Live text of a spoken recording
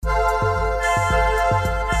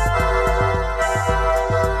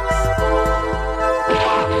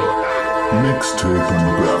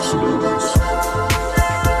Ambassadors.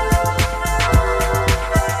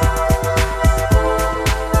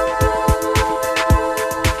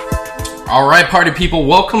 All right, party people,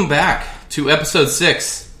 welcome back to episode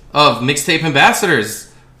 6 of Mixtape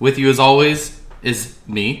Ambassadors. With you, as always, is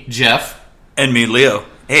me, Jeff. And me, Leo.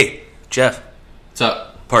 Hey, Jeff. What's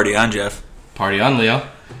up? Party on, Jeff. Party on, Leo.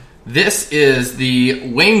 This is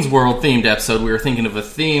the Wayne's World themed episode. We were thinking of a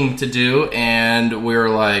theme to do, and we were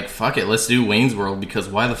like, fuck it, let's do Wayne's World, because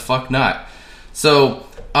why the fuck not? So,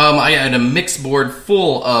 I had a mix board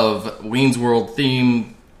full of Wayne's World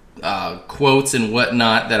theme quotes and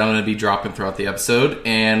whatnot that I'm going to be dropping throughout the episode,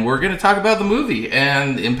 and we're going to talk about the movie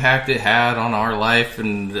and the impact it had on our life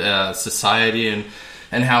and society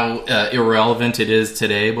and how irrelevant it is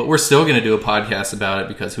today. But we're still going to do a podcast about it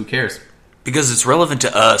because who cares? Because it's relevant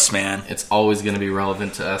to us, man. It's always going to be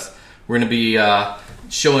relevant to us. We're going to be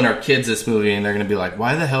showing our kids this movie, and they're going to be like,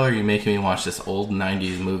 why the hell are you making me watch this old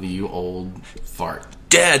 90s movie, you old fart?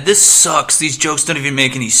 Dad, this sucks. These jokes don't even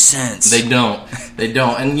make any sense. They don't. They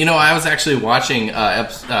don't. And, you know, I was actually watching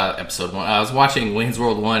episode 1. I was watching Wayne's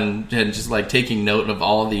World 1 and just, like, taking note of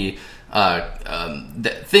all the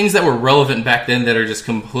things that were relevant back then that are just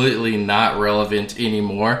completely not relevant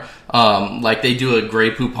anymore. Like, they do a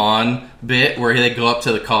Grey Poupon bit where they go up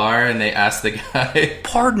to the car and they ask the guy...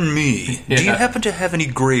 Pardon me, Yeah. do you happen to have any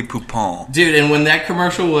Grey Poupon? Dude, and when that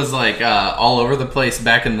commercial was, like, all over the place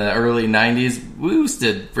back in the early 90s, we used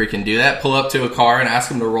to freaking do that. Pull up to a car and ask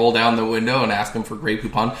them to roll down the window and ask them for Grey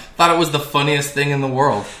Poupon. Thought it was the funniest thing in the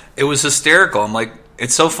world. It was hysterical. I'm like,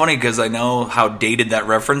 it's so funny because I know how dated that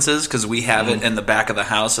reference is because we have it in the back of the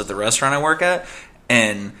house at the restaurant I work at,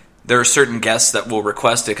 and there are certain guests that will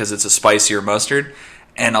request it because it's a spicier mustard,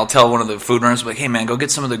 and I'll tell one of the food runners, like, hey man, go get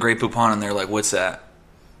some of the Grey Poupon, and they're like, what's that?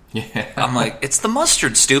 Yeah. I'm like, it's the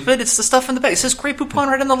mustard, stupid. It's the stuff in the bag. It says Grey Poupon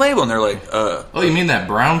right on the label, and they're like, Oh, you mean that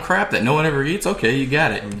brown crap that no one ever eats? Okay, you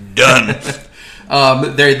got it. done.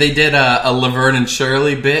 They did a Laverne and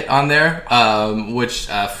Shirley bit on there, which,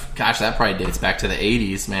 gosh, that probably dates back to the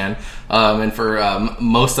 80s, man. And for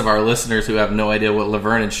most of our listeners who have no idea what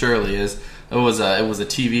Laverne and Shirley is, it was a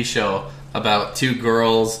TV show about two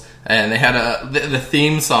girls, and they had the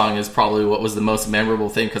theme song is probably what was the most memorable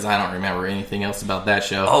thing because I don't remember anything else about that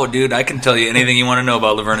show. Oh, dude, I can tell you anything you want to know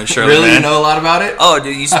about Laverne and Shirley, Really? man. You know a lot about it? Oh,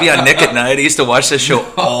 dude, it used to be on Nick at Night. I used to watch this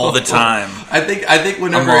show all the time. I think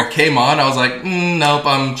whenever it came on, I was like, nope,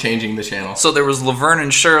 I'm changing the channel. So there was Laverne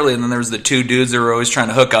and Shirley, and then there was the two dudes that were always trying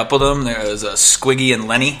to hook up with them. There was Squiggy and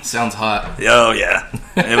Lenny. Sounds hot. Oh, yeah.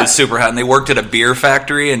 It was super hot. And they worked at a beer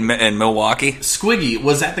factory in Milwaukee. Squiggy,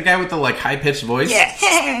 was that the guy with the like high-pitched voice?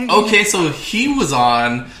 Yeah. Okay, so he was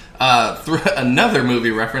on another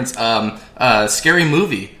movie reference, Scary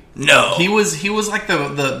Movie. No. He was like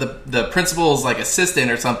the principal's like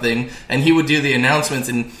assistant or something, and he would do the announcements,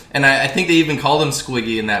 and I think they even called him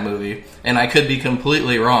Squiggy in that movie, and I could be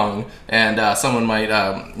completely wrong, and someone might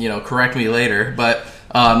correct me later, but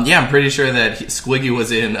yeah, I'm pretty sure that Squiggy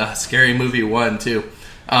was in Scary Movie 1 too.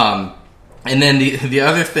 And then the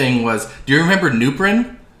other thing was, do you remember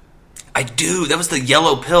Nuprin? I do. That was the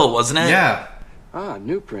yellow pill, wasn't it? Yeah. Ah,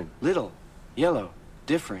 Nuprin. Little. Yellow.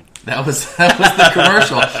 Different. That was the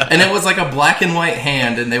commercial. And it was like a black and white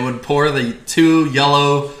hand, and they would pour the two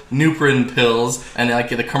yellow Nuprin pills, and like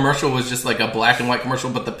the commercial was just like a black and white commercial,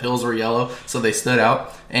 but the pills were yellow, so they stood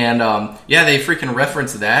out. And yeah, they freaking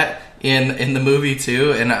referenced that in the movie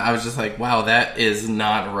too, and I was just like, wow, that is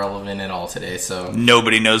not relevant at all today. So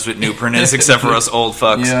Nobody knows what Nuprin is except for us old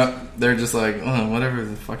fucks. yeah, they're just like, oh, whatever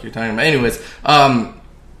the fuck you're talking about. Anyways,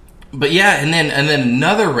 but yeah, and then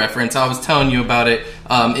another reference, I was telling you about it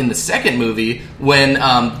in the second movie when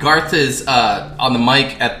Garth is on the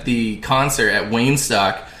mic at the concert at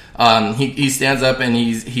Waynestock. He stands up and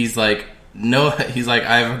he's like, no, he's like,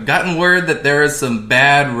 I've gotten word that there is some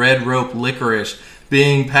bad red rope licorice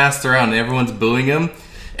being passed around, and everyone's booing him.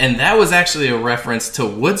 And that was actually a reference to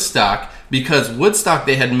Woodstock, because Woodstock,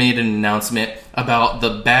 they had made an announcement about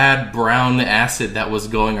the bad brown acid that was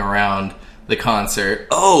going around the concert.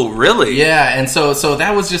 Oh, really? Yeah, and so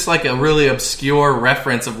that was just like a really obscure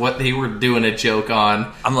reference of what they were doing a joke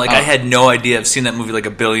on. I'm like, I had no idea. I've seen that movie like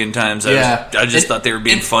a billion times. Yeah. I just thought they were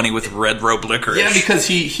being funny with red rope licorice. Yeah, because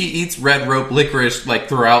he eats red rope licorice like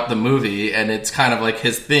throughout the movie, and it's kind of like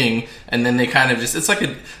his thing, and then they kind of just, it's like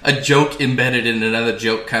a joke embedded in another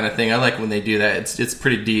joke kind of thing. I like when they do that. It's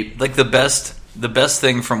pretty deep. Like the best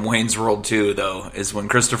thing from Wayne's World 2, though, is when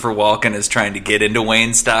Christopher Walken is trying to get into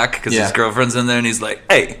Waynestock because his girlfriend's in there, and he's like,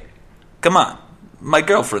 hey, come on, my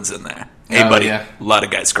girlfriend's in there. Hey, buddy, yeah. A lot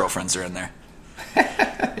of guys' girlfriends are in there.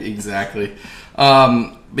 Exactly.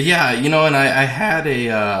 But yeah, you know, and I had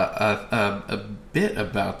a bit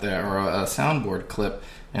about that, or a soundboard clip,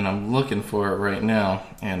 and I'm looking for it right now,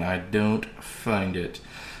 and I don't find it.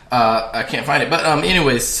 I can't find it. But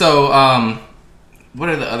anyways, so what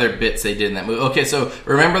are the other bits they did in that movie? Okay, so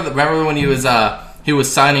remember when he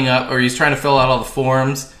was signing up, or he's trying to fill out all the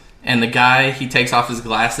forms, and the guy, he takes off his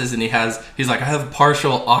glasses, and he's like, I have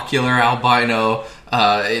partial ocular albino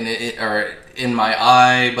in my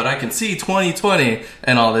eye, but I can see 20/20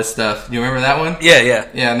 and all this stuff. You remember that one? Yeah.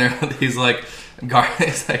 And he's like,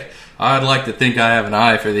 he's like, I'd like to think I have an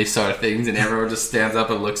eye for these sort of things, and everyone just stands up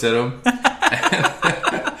and looks at him.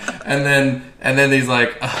 and then he's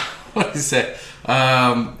like, what did he say?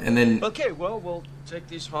 And then Okay, well, we'll take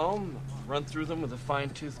these home, run through them with a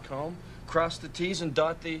fine-tooth comb, cross the T's and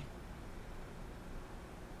dot the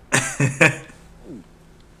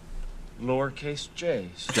lowercase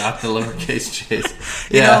J's. dot the lowercase j's.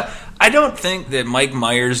 You know, I don't think that Mike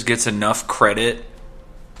Myers gets enough credit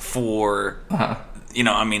for,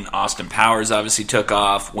 Austin Powers obviously took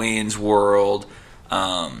off, Wayne's World,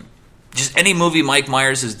 just any movie Mike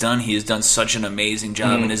Myers has done, he has done such an amazing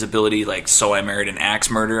job in his ability, like So I Married an Axe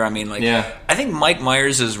Murderer. I mean, I think Mike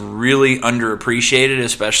Myers is really underappreciated,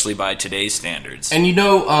 especially by today's standards. And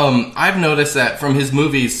I've noticed that from his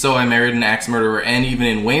movies, So I Married an Axe Murderer, and even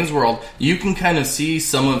in Wayne's World, you can kind of see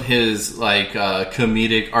some of his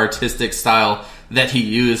comedic, artistic style that he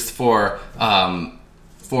used for Austin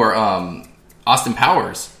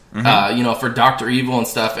Powers. For Dr. Evil and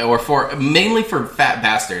stuff, or mainly for Fat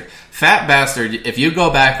Bastard. Fat Bastard, if you go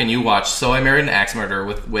back and you watch So I Married an Axe Murderer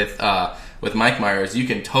with Mike Myers, you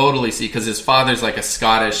can totally see, because his father's like a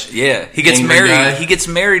Scottish he gets married guy. He gets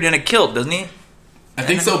married in a kilt, doesn't he? I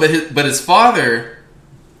think so, but his father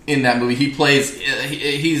in that movie,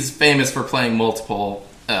 he's famous for playing multiple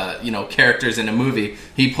characters in a movie.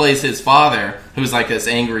 He plays his father, who's like this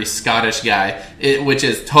angry Scottish guy, which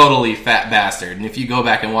is totally Fat Bastard. And if you go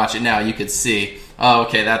back and watch it now, you could see, oh,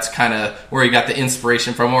 okay, that's kind of where he got the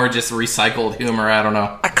inspiration from, or just recycled humor. I don't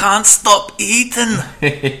know. I can't stop eating.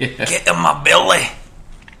 Get in my belly.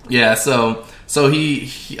 Yeah, so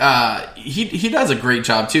he does a great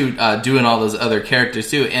job too, doing all those other characters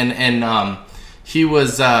too. And he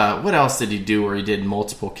was what else did he do where he did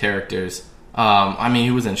multiple characters?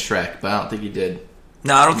 He was in Shrek, but I don't think he did.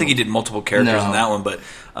 No, I don't think he did multiple characters in that one. But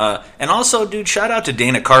and also, dude, shout out to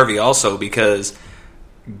Dana Carvey also, because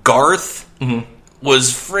Garth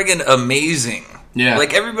was friggin' amazing. Yeah,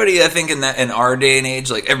 like everybody, I think in our day and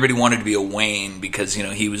age, like everybody wanted to be a Wayne because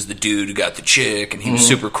he was the dude who got the chick and he was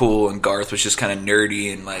super cool, and Garth was just kind of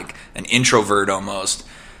nerdy and like an introvert almost.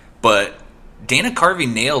 But Dana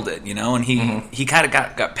Carvey nailed it, and he kind of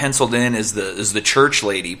got penciled in as the church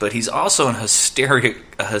lady, but he's also a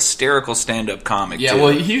hysterical stand-up comic. Yeah, too.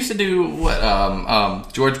 well, he used to do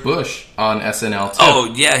George Bush on SNL too.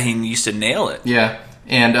 Oh yeah, he used to nail it. Yeah,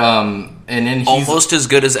 and then he's almost as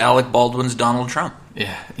good as Alec Baldwin's Donald Trump.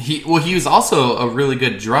 Yeah, he was also a really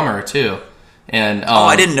good drummer too. And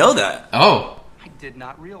I didn't know that. Oh. Did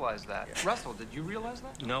not realize that. Russell, did you realize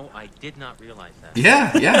that? No, I did not realize that.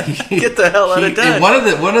 Yeah. Get the hell out of Dutch.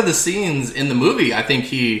 One of the scenes in the movie, I think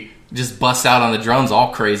he just busts out on the drums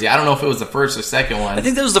all crazy. I don't know if it was the first or second one. I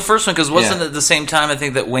think that was the first one, because wasn't it at the same time I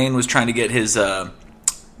think that Wayne was trying to get his the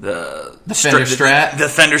Fender Strat? The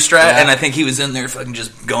Fender Strat, and I think he was in there fucking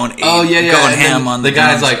just going going ham on the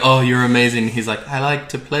guy's like, oh, you're amazing. He's like, I like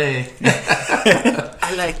to play.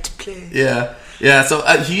 I like to play. Yeah. Yeah, so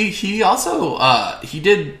he also he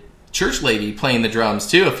did Church Lady playing the drums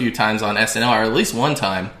too a few times on SNL, or at least one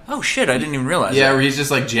time. Oh shit, I didn't even realize. Yeah, that. where he's just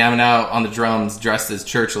like jamming out on the drums dressed as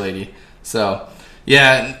Church Lady. So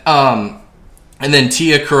yeah, and then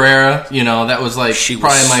Tia Carrera, that was like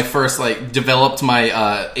probably my first developed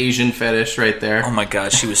my Asian fetish right there. Oh my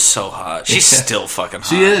god, she was so hot. She's still fucking hot.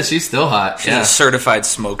 She is. She's still hot. She's a certified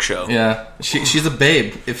smoke show. Yeah, she's a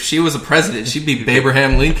babe. If she was a president, she'd be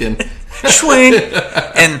Abraham Lincoln. Swing.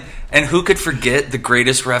 And who could forget the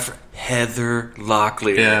greatest reference? Heather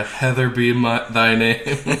Locklear. Yeah, Heather be thy name.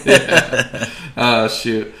 Yeah. Oh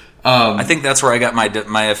shoot. I think that's where I got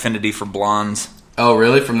my affinity for blondes. Oh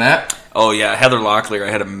really? From that? Oh yeah, Heather Locklear.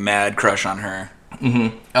 I had a mad crush on her.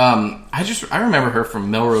 Mm-hmm. I remember her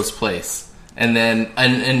from Melrose Place, and then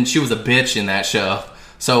and she was a bitch in that show.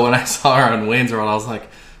 So when I saw her on Wayne's World, I was like,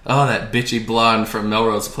 oh, that bitchy blonde from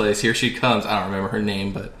Melrose Place. Here she comes. I don't remember her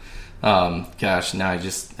name, but gosh, now I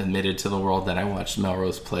just admitted to the world that I watched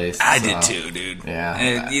Melrose Place. I did too, dude. Yeah.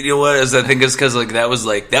 And you know what? I think it's because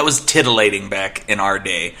that was titillating back in our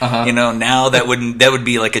day. Uh-huh. Now that would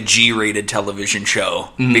be like a G-rated television show,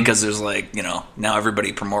 because there's now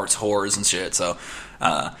everybody promotes whores and shit. So,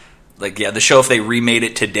 Like, yeah, the show, if they remade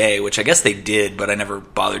it today, which I guess they did, but I never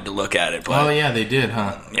bothered to look at it. But, Oh yeah, they did,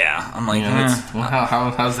 huh? yeah, I'm like, Yeah,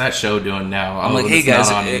 well, how's that show doing now? I'm like, hey guys,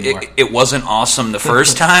 it wasn't awesome the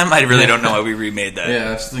first time. I really don't know why we remade that.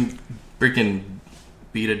 Yeah, it's like freaking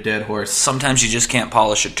beat a dead horse. Sometimes you just can't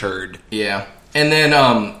polish a turd. Yeah. And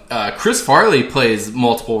then Chris Farley plays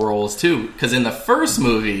multiple roles too, because in the first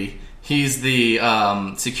movie he's the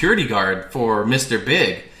security guard for Mr.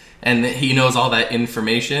 Big, and he knows all that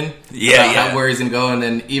information about where he's gonna go. And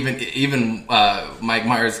then even Mike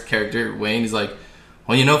Myers' character Wayne is like,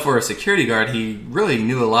 well, for a security guard, he really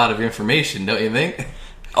knew a lot of information, don't you think?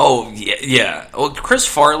 Oh yeah. Well, Chris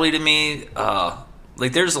Farley to me,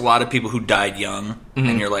 like, there's a lot of people who died young,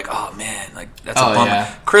 and you're like, oh man, like, that's a bummer.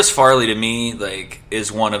 Yeah. Chris Farley to me, like,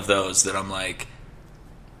 is one of those that I'm like,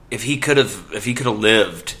 if he could have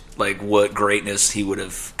lived, like, what greatness he would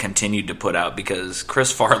have continued to put out, because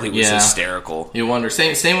Chris Farley was hysterical. You wonder.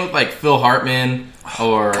 Same with like Phil Hartman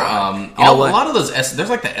or a lot of those. There's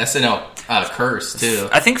like the SNL curse too.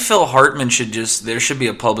 I think Phil Hartman there should be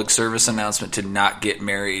a public service announcement to not get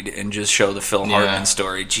married and just show the Phil Hartman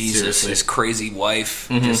story. Jesus, seriously. His crazy wife.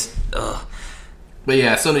 Just ugh. But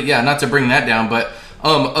yeah, so yeah, not to bring that down, but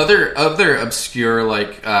other obscure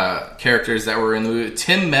like characters that were in the movie.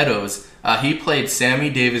 Tim Meadows. He played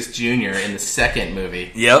Sammy Davis Jr. in the second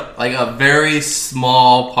movie. Yep. Like a very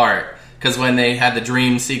small part. Because when they had the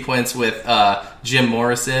dream sequence with Jim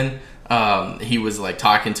Morrison, he was like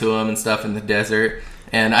talking to him and stuff in the desert.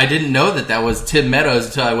 And I didn't know that was Tim Meadows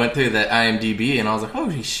until I went through the IMDb, and I was like,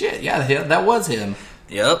 holy shit, yeah, that was him.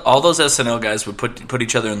 Yep, all those SNL guys would put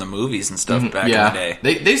each other in the movies and stuff back in the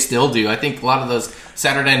day. They still do. I think a lot of those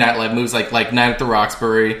Saturday Night Live movies, like Night at the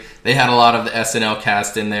Roxbury, they had a lot of the SNL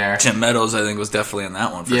cast in there. Tim Meadows, I think, was definitely in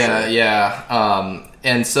that one for sure. Yeah.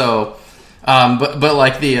 And so, but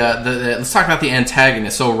like the let's talk about the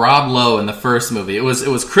antagonist. So Rob Lowe in the first movie, it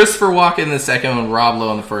was Christopher Walken in the second one, Rob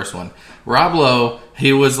Lowe in the first one. Rob Lowe,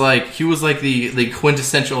 he was like the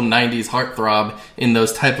quintessential 90s heartthrob in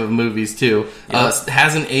those type of movies too. Yep.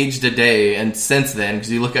 Hasn't aged a day and since then,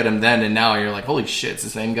 because you look at him then and now, and you're like, holy shit, it's the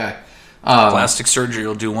same guy. Plastic surgery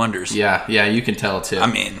will do wonders. Yeah, you can tell too. I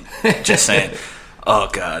mean, just saying. Oh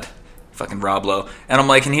god, fucking Rob Lowe. And I'm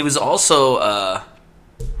like, and he was also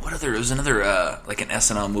it was another like an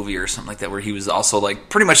SNL movie or something like that, where he was also like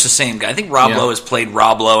pretty much the same guy. I think Rob Lowe has played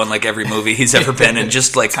Rob Lowe in like every movie he's ever been in,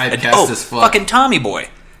 just like fucking Tommy Boy.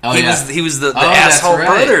 Oh, he was the asshole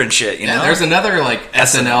brother and shit. You know, there's another like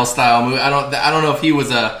SNL style movie. I don't know if he was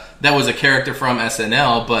that was a character from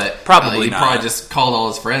SNL, but probably he not. Probably just called all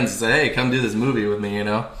his friends and said, "Hey, come do this movie with me,"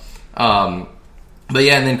 But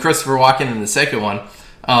yeah, and then Christopher Walken in the second one.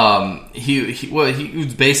 He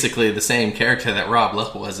was basically the same character that Rob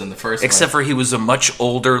Lowe was in the first one. Except for he was a much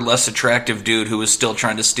older, less attractive dude who was still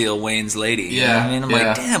trying to steal Wayne's lady. You know what I mean? I'm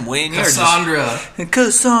like, damn, Wayne, Cassandra.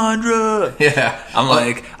 Yeah. I'm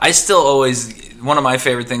like, I still always... One of my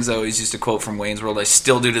favorite things I always used to quote from Wayne's World, I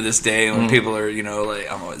still do to this day when people are,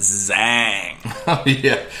 like, I'm like, zang. Oh,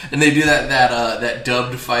 yeah. And they do that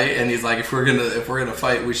dubbed fight, and he's like, if we're gonna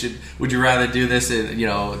fight, would you rather do this in,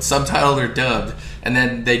 subtitled or dubbed? And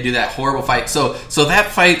then they do that horrible fight. So that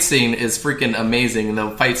fight scene is freaking amazing. And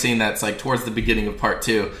the fight scene that's like towards the beginning of part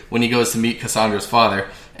 2 when he goes to meet Cassandra's father.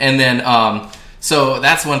 And then, so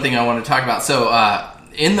that's one thing I want to talk about. So,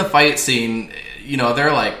 in the fight scene,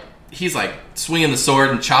 they're like, he's like swinging the sword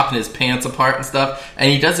and chopping his pants apart and stuff, and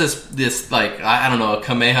he does this like, I don't know, a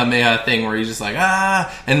Kamehameha thing where he's just like, and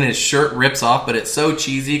then his shirt rips off, but it's so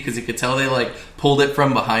cheesy because you could tell they like pulled it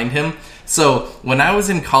from behind him. So when I was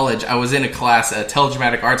in college, I was in a class, a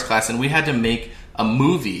teledramatic arts class, and we had to make a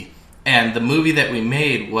movie, and the movie that we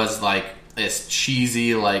made was like this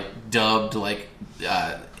cheesy, like dubbed, like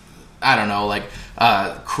I don't know, like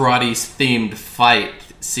karate themed fight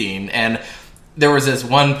scene. And there was this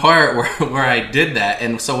one part where I did that,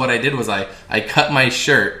 and so what I did was I cut my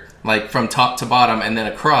shirt like from top to bottom and then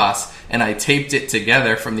across, and I taped it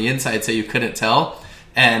together from the inside so you couldn't tell.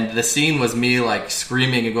 And the scene was me like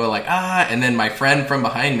screaming and going like, and then my friend from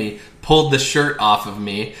behind me pulled the shirt off of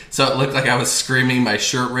me, so it looked like I was screaming, my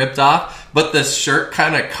shirt ripped off, but the shirt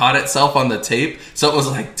kind of caught itself on the tape, so it was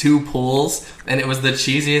like 2 pulls, and it was the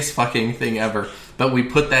cheesiest fucking thing ever. But we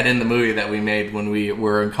put that in the movie that we made when we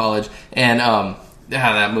were in college, and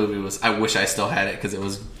that movie was, I wish I still had it because it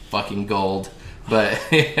was fucking gold. But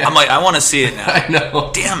yeah. I'm like, I want to see it now. I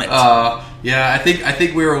know. Damn it. Yeah, I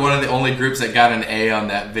think we were one of the only groups that got an A on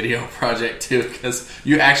that video project too, because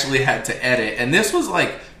you actually had to edit, and this was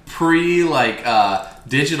like pre like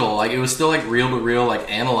digital, like it was still like reel to reel,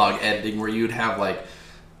 like analog editing, where you'd have like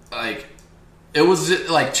it was just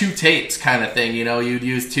like 2 tapes kind of thing, you know. You'd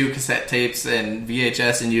use 2 cassette tapes and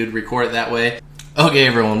VHS, and you'd record it that way. Okay,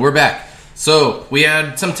 everyone, we're back. So we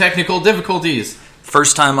had some technical difficulties.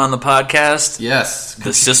 First time on the podcast. Yes,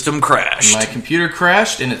 The system crashed. my computer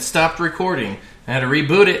crashed and it stopped recording. I had to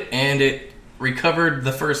reboot it, and it recovered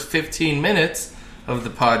the first 15 minutes of the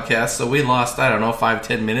podcast. So we lost, I don't know,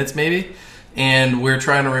 5-10 minutes maybe. And we're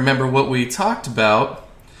trying to remember what we talked about.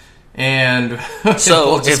 And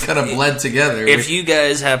So it just kind of bled together. If you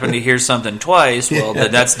guys happen to hear something twice, well,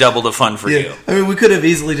 then that's double the fun for you. I mean, we could have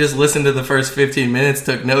easily just listened to the first 15 minutes,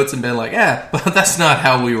 took notes, and been like, but that's not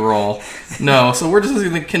how we roll. No, so we're just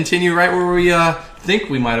going to continue right where we think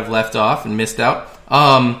we might have left off and missed out.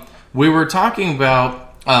 We were talking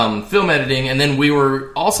about film editing, and then we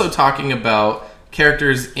were also talking about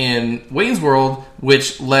characters in Wayne's World,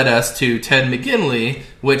 which led us to Ted McGinley,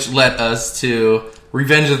 which led us to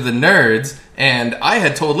Revenge of the Nerds. And I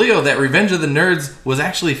had told Leo that Revenge of the Nerds was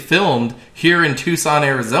actually filmed here in Tucson,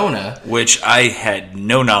 Arizona. Which I had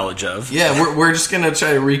no knowledge of. Yeah, we're just going to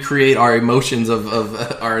try to recreate our emotions of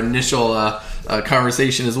our initial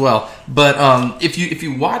conversation as well. But if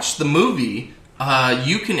you watch the movie,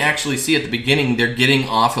 you can actually see at the beginning they're getting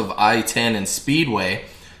off of I-10 and Speedway,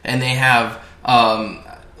 and they have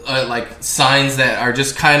like signs that are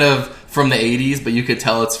just kind of from the 80s, but you could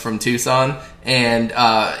tell it's from Tucson. And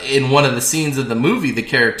in one of the scenes of the movie, the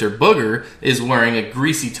character Booger is wearing a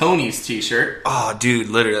Greasy Tony's t-shirt. Oh, dude,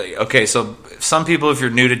 literally. Okay, so some people, if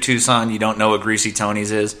you're new to Tucson, you don't know what Greasy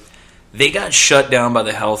Tony's is. They got shut down by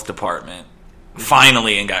the health department,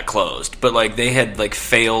 finally, and got closed. But, like, they had, like,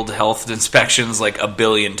 failed health inspections, like, a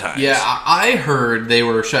billion times. Yeah, I heard they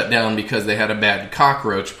were shut down because they had a bad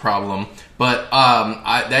cockroach problem. But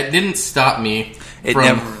that didn't stop me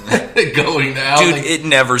from going down. Dude, it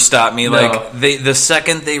never stopped me. No. Like the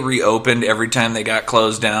second they reopened, every time they got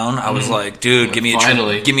closed down, I was like, dude, give me the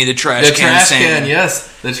trash can. The trash Sam. can,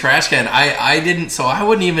 yes, the trash can. I didn't, so I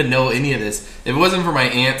wouldn't even know any of this if it wasn't for my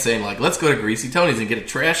aunt saying like, let's go to Greasy Tony's and get a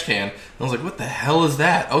trash can. I was like, what the hell is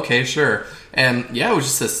that? Okay, sure. And yeah, it was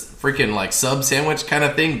just this freaking like sub sandwich kind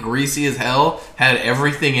of thing, greasy as hell, had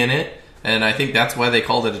everything in it. And I think that's why they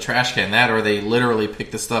called it a trash can. That, or they literally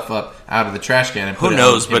picked the stuff up out of the trash can and put Who it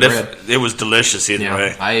knows? in But bread. if it was delicious either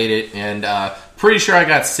way. I ate it, and pretty sure I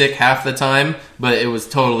got sick half the time, but it was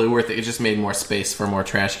totally worth it. It just made more space for more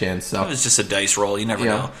trash cans. So It was just a dice roll. You never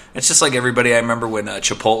Yeah. know. It's just like everybody. I remember when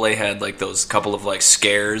Chipotle had like those couple of like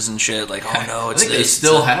scares and shit. Like, oh no, I it's think they this.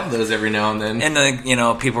 still have those every now and then. And then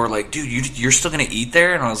people were like, dude, you're still gonna eat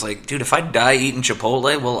there? And I was like, dude, if I die eating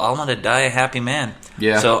Chipotle, well, I'm gonna die a happy man.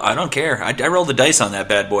 Yeah. So I don't care. I rolled the dice on that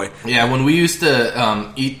bad boy. Yeah, when we used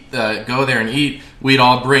to go there and eat, we'd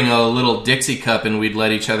all bring a little Dixie cup and we'd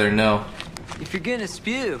let each other know. If you're gonna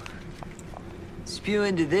spew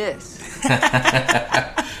into this. It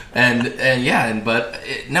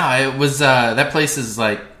was that place is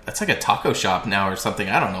like, it's like a taco shop now or something.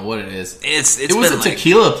 I don't know what it is. It was been a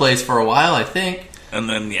tequila place for a while, I think. And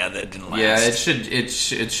then that didn't last. Yeah, it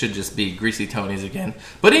should just be Greasy Tony's again.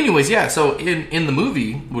 But anyways, yeah. So in the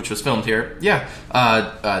movie, which was filmed here, Ted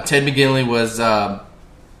McGinley was he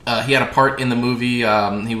had a part in the movie.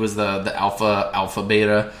 He was the alpha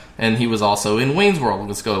beta, and he was also in Wayne's World.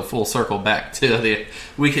 Let's go full circle back to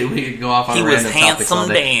we could go off on He a was random topics all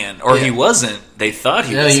Handsome day. Dan, or Yeah. he wasn't. They thought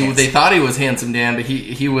he was. Handsome. They thought he was Handsome Dan, but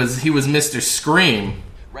he was Mr. Scream.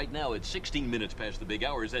 Right now, it's 16 minutes past the big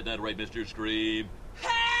hour. Is that not right, Mr. Scream?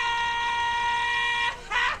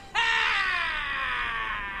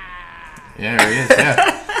 Yeah, there he is.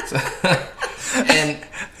 Yeah.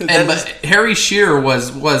 But Harry Shearer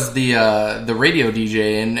was the radio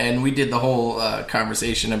DJ, and we did the whole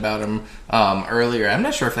conversation about him earlier. I'm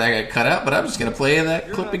not sure if that got cut out, but I'm just gonna play that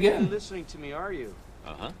You're clip not again. really listening to me, are you?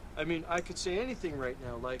 Uh-huh. I mean, I could say anything right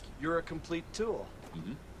now, like you're a complete tool.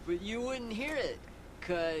 But you wouldn't hear it,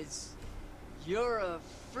 'cause you're a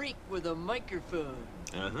freak with a microphone.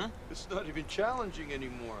 Uh-huh. It's not even challenging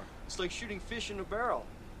anymore. It's like shooting fish in a barrel.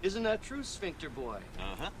 Isn't that true, Sphincter Boy?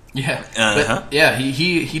 Uh-huh. Yeah, Uh-huh. but yeah,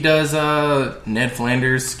 he does Ned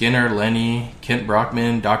Flanders, Skinner, Lenny, Kent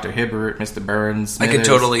Brockman, Dr. Hibbert, Mr. Burns. I could Smithers.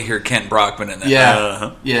 totally hear Kent Brockman in that. Yeah,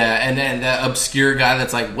 Uh-huh. yeah, and then that obscure guy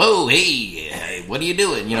that's like, "Whoa, hey, what are you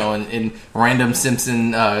doing?" You know, in random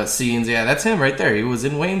Simpson scenes. Yeah, that's him right there. He was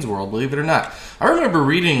in Wayne's World, believe it or not. I remember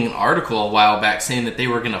reading an article a while back saying that they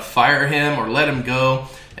were going to fire him or let him go,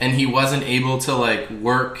 and he wasn't able to like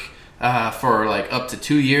work for like up to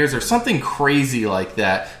 2 years or something crazy like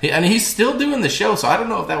that. And he's still doing the show, so I don't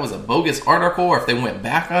know if that was a bogus article or if they went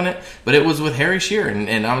back on it, but it was with Harry Shearer,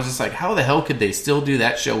 and I was just like, how the hell could they still do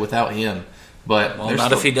that show without him? But Well, they're not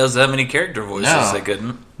still, if he does that many character voices. No. They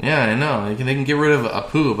couldn't. Yeah, I know. They can get rid of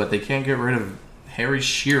Apu, but they can't get rid of Harry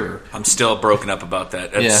Shearer. I'm still broken up about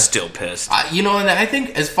that. I'm Yeah. still pissed. And I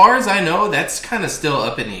think, as far as I know, that's kind of still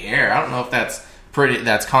up in the air. I don't know if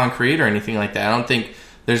that's concrete or anything like that. I don't think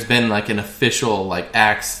there's been like an official like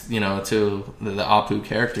axe, to the Apu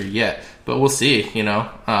character yet. But we'll see.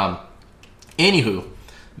 Anywho,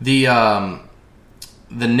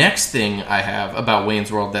 the next thing I have about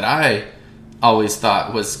Wayne's World that I always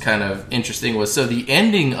thought was kind of interesting was, so the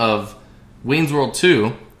ending of Wayne's World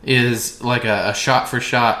 2 is like a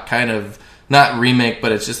shot-for-shot kind of, not remake,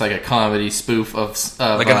 but it's just like a comedy spoof of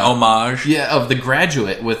Like an homage. Yeah, of The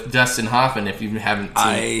Graduate with Dustin Hoffman, if you haven't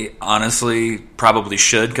seen it. I honestly probably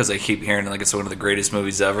should, because I keep hearing like it's one of the greatest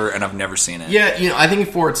movies ever, and I've never seen it. Yeah, I think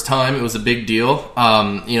for its time, it was a big deal.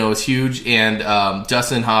 It was huge, and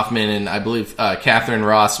Dustin Hoffman and I believe Catherine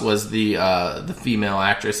Ross was the female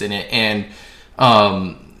actress in it, and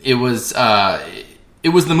it was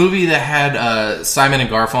the movie that had Simon and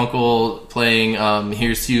Garfunkel playing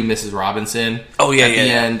 "Here's to You, Mrs. Robinson." Oh yeah, at the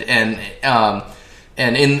end,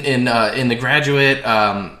 and in The Graduate,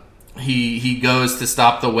 he goes to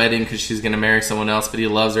stop the wedding because she's going to marry someone else, but he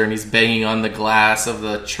loves her, and he's banging on the glass of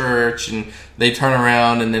the church, and they turn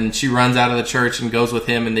around, and then she runs out of the church and goes with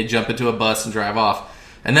him, and they jump into a bus and drive off.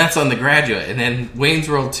 And that's on The Graduate. And then Wayne's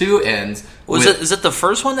World 2 ends. Is it the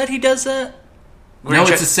first one that he does that? No,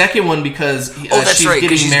 it's the second one because that's she's right,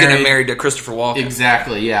 because getting she's getting married to Christopher Walken.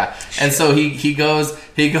 Exactly, yeah. And so he goes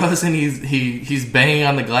and he's banging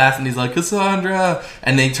on the glass and he's like, Cassandra,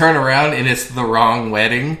 and they turn around and it's the wrong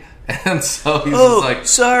wedding, and so he's just like,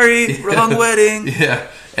 sorry, wrong wedding. Yeah,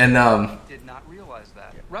 and Did not realize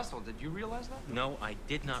that. Russell, did you realize that? No, I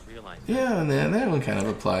did not realize that. yeah, and that one kind of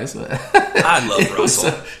applies. But I love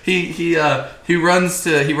Russell. So he runs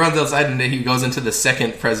outside and he goes into the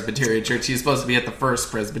second Presbyterian church. He's supposed to be at the first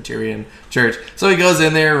Presbyterian church, so he goes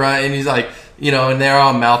in there, right, and he's like, and they're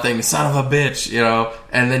all mouthing "son of a bitch,"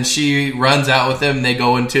 and then she runs out with him. And they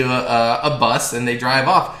go into a bus and they drive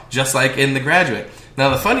off, just like in The Graduate. Now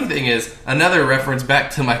the funny thing is, another reference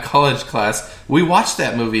back to my college class. We watched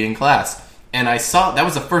that movie in class, and that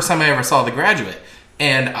was the first time I ever saw The Graduate.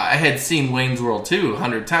 And I had seen Wayne's World 2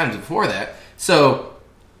 100 times before that. So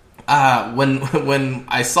when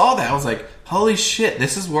I saw that, I was like, "Holy shit!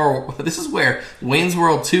 This is where Wayne's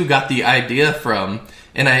World 2 got the idea from."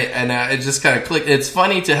 And it just kind of clicked. It's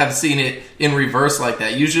funny to have seen it in reverse like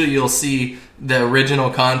that. Usually, you'll see the original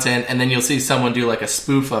content, and then you'll see someone do like a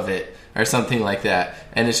spoof of it or something like that.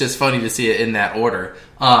 And it's just funny to see it in that order.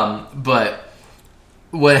 But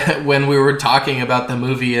when we were talking about the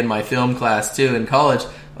movie in my film class too in college,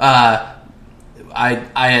 I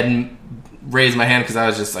had raised my hand because I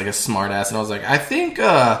was just like a smart ass, and I was like, I think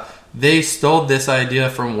they stole this idea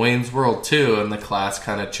from Wayne's World 2, and the class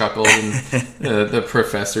kind of chuckled, and the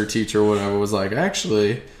professor, teacher, whatever, was like,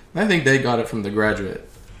 actually, I think they got it from The Graduate,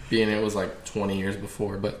 being it was like 20 years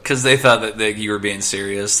before, but because they thought that you were being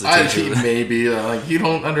serious. The teacher maybe like, you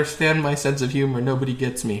don't understand my sense of humor. Nobody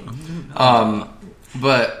gets me.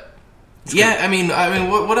 But yeah, I mean,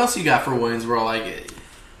 what else you got for Wayne's World?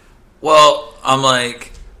 Well, I'm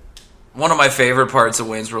like, one of my favorite parts of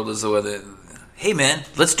Wayne's World is the way that, hey man,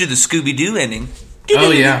 let's do the Scooby-Doo ending.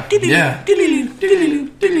 Oh yeah, yeah.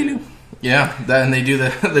 And they do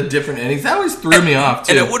the different endings. That always threw me off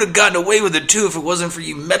too. And it would have gotten away with it too if it wasn't for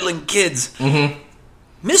you meddling kids. Mm-hmm.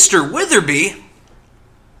 Mr. Witherby.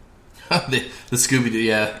 the Scooby-Doo,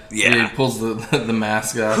 yeah. He pulls the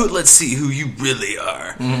mask off. Let's see who you really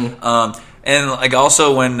are. Mm-hmm. And like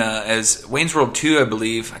also when as Wayne's World 2, I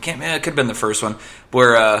believe, it could have been the first one,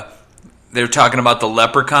 where they're talking about the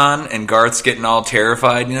leprechaun and Garth's getting all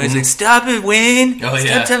terrified. He's like, "Stop it, Wayne! Oh, Stop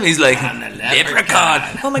yeah. telling me." He's like, I'm the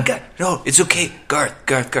 "Leprechaun! Oh my god! No, it's okay,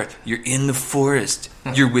 Garth. You're in the forest.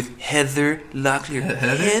 You're with Heather Locklear.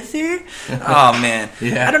 Heather? Oh man,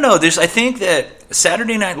 Yeah. I don't know. I think that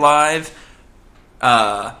Saturday Night Live.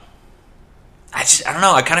 I don't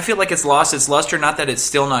know. I kind of feel like it's lost its luster. Not that it's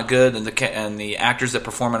still not good, and the actors that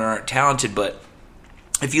perform it aren't talented, but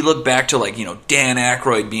if you look back to Dan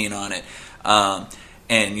Aykroyd being on it,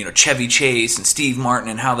 and Chevy Chase and Steve Martin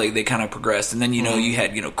and how they kind of progressed, and then you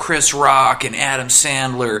had Chris Rock and Adam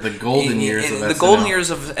Sandler, The golden years of the SNL. golden years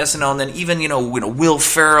of SNL, and then even Will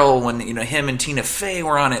Ferrell when him and Tina Fey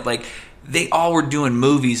were on it. Like they all were doing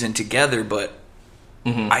movies and together, but.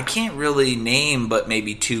 Mm-hmm. I can't really name but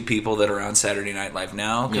maybe two people that are on Saturday Night Live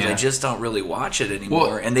now because I just don't really watch it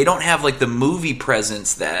anymore, and they don't have like the movie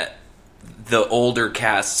presence that the older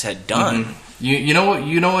casts had done. Mm-hmm. You know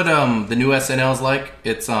what the new SNL is like?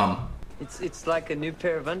 It's It's like a new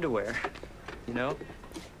pair of underwear,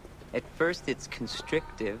 At first it's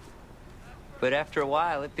constrictive, but after a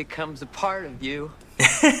while it becomes a part of you.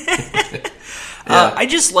 I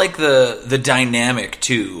just like the dynamic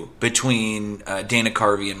too between Dana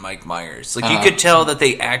Carvey and Mike Myers. Like you could tell that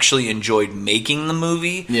they actually enjoyed making the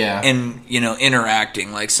movie, and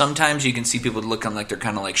interacting. Like sometimes you can see people looking like they're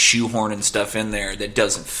kind of like shoehorning stuff in there that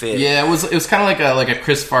doesn't fit. Yeah, it was kind of like a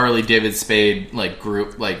Chris Farley, David Spade like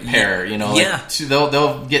group like pair.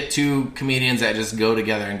 They'll get two comedians that just go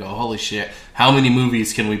together and go, holy shit, how many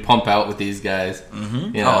movies can we pump out with these guys?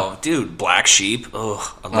 Mm-hmm. Oh, dude, Black Sheep.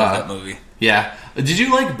 Oh, I love that movie. Yeah. Did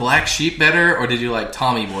you like Black Sheep better, or did you like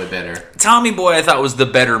Tommy Boy better? Tommy Boy, I thought was the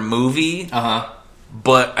better movie. Uh-huh.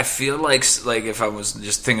 But I feel like if I was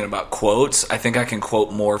just thinking about quotes, I think I can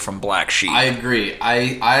quote more from Black Sheep. I agree.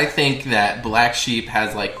 I think that Black Sheep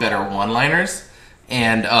has like better one-liners,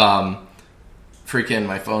 and freaking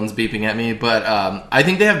my phone's beeping at me. But I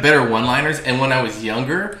think they have better one-liners. And when I was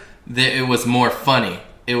younger, it was more funny.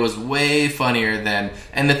 It was way funnier than.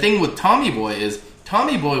 And the thing with Tommy Boy is,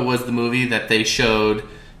 Tommy Boy was the movie that they showed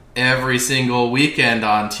every single weekend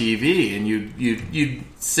on TV, and you'd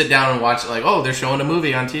sit down and watch it like, oh, they're showing a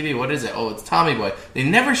movie on TV. What is it? Oh, it's Tommy Boy. They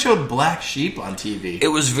never showed Black Sheep on TV. It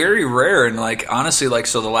was very rare, and like honestly, like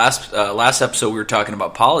so the last episode we were talking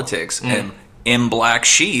about politics, and in Black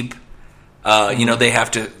Sheep, they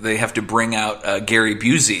have to bring out Gary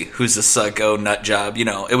Busey, who's a psycho nut job.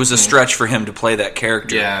 It was a stretch for him to play that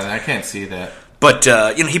character. Yeah, I can't see that. But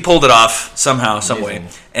he pulled it off somehow, some way.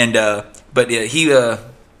 And he.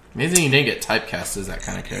 Amazing you didn't get typecast as that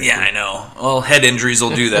kind of character. Yeah, I know. Well, head injuries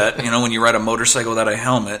will do that. When you ride a motorcycle without a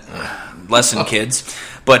helmet. Lesson, kids.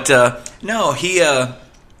 But no,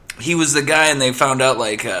 he was the guy, and they found out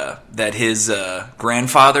that his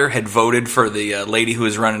grandfather had voted for the lady who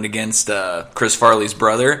was running against Chris Farley's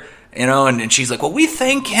brother. And she's like, well, we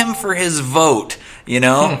thank him for his vote.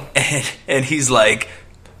 And he's like,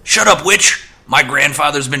 shut up, witch. My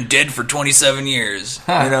grandfather's been dead for 27 years.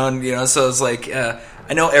 So it's like,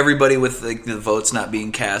 I know everybody with like the votes not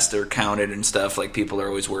being cast or counted and stuff, like people are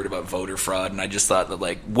always worried about voter fraud, and I just thought that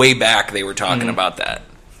like way back they were talking about that.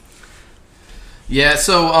 Yeah,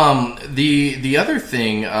 so the other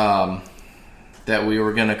thing that we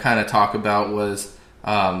were going to kind of talk about was,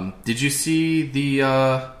 did you see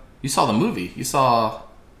you saw the movie? You saw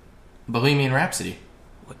Bohemian Rhapsody.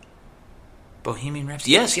 Bohemian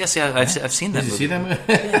Rhapsody? Yes, I've seen that movie. Did you see that movie?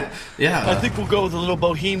 Yeah. I think we'll go with a little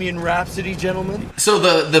Bohemian Rhapsody, gentlemen. So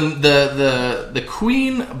the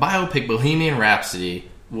Queen biopic Bohemian Rhapsody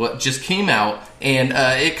just came out, and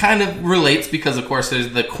it kind of relates because, of course,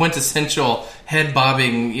 there's the quintessential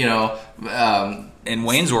head-bobbing, in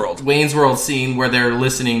Wayne's World scene where they're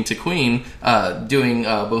listening to Queen doing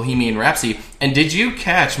Bohemian Rhapsody. And did you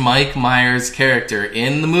catch Mike Myers' character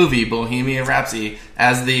in the movie Bohemian Rhapsody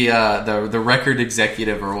as the record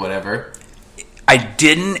executive or whatever? I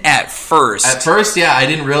didn't at first. At first, yeah, I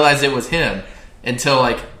didn't realize it was him until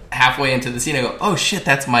like halfway into the scene. I go, oh shit,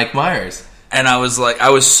 that's Mike Myers. And I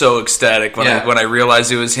was so ecstatic when I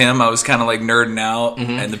realized it was him. I was kind of like nerding out,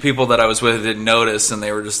 and the people that I was with didn't notice, and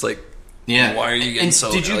they were just like, yeah. Why are you getting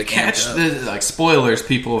so? Did you catch the spoilers,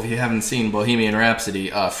 people? If you haven't seen Bohemian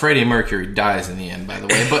Rhapsody, Freddie Mercury dies in the end, by the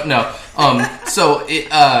way. But no, so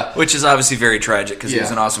it which is obviously very tragic because he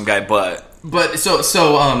was an awesome guy, but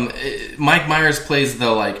Mike Myers plays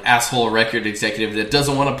the like asshole record executive that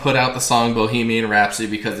doesn't want to put out the song Bohemian Rhapsody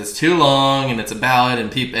because it's too long and it's a ballad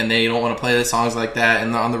and they don't want to play the songs like that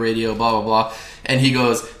and on the radio, blah blah blah. And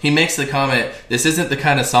he makes the comment, this isn't the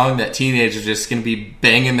kind of song that teenagers are just going to be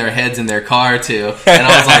banging their heads in their car to. And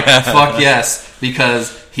I was like, fuck yes,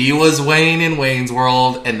 because he was Wayne in Wayne's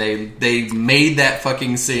World, and they made that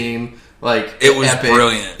fucking scene like it was epic.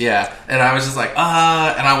 Brilliant. Yeah, and I was just like, and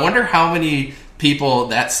I wonder how many people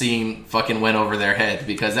that scene fucking went over their head,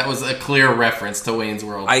 because that was a clear reference to Wayne's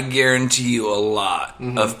World. I guarantee you a lot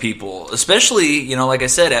of people, especially, like I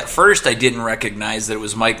said, at first I didn't recognize that it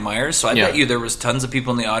was Mike Myers, so I bet you there was tons of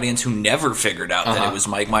people in the audience who never figured out that it was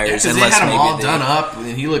Mike Myers. Yeah, unless they had him all done up,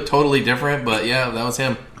 and he looked totally different, but yeah, that was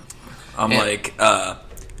him. And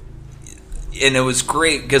it was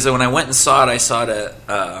great, because when I went and saw it, I saw it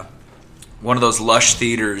at one of those lush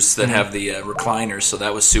theaters that have the recliners, so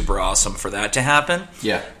that was super awesome for that to happen.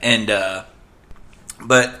 Yeah. And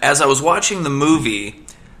but as I was watching the movie,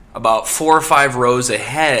 about 4 or 5 rows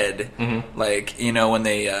ahead, like, when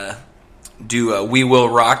they do We Will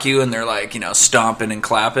Rock You, and they're like, stomping and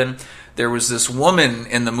clapping, there was this woman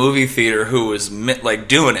in the movie theater who was like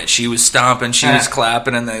doing it. She was stomping, she was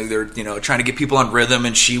clapping, and they're trying to get people on rhythm,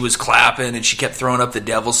 and she was clapping, and she kept throwing up the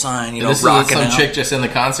devil sign, this rocking is some out. chick just in the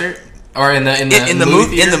concert? Or in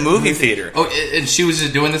the movie theater. Oh, and she was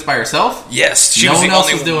just doing this by herself? Yes, no one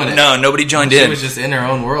else was doing it. No, nobody joined in. in. She was just in her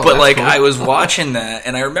own world. But That's like, cool. I was watching that,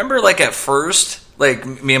 and I remember like at first, like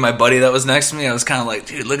me and my buddy that was next to me, I was kind of like,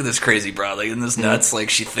 dude, look at this crazy broad, like, isn't this nuts? Like,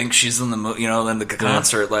 she thinks she's in in the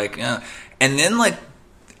concert, like, yeah. And then like,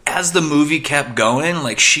 as the movie kept going,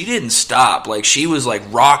 like, she didn't stop. Like, she was like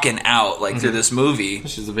rocking out like through this movie.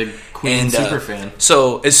 She's a big Queen super fan.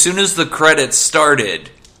 So as soon as the credits started,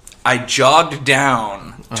 I jogged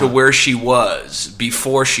down to where she was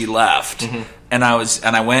before she left. And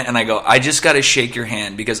I went and I go, I just got to shake your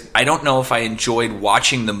hand, because I don't know if I enjoyed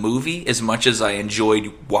watching the movie as much as I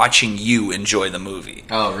enjoyed watching you enjoy the movie.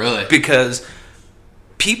 Oh, really? Because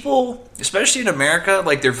people, especially in America,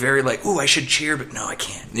 like, they're very like, ooh, I should cheer, but no, I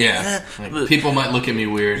can't. Yeah. Like, people might look at me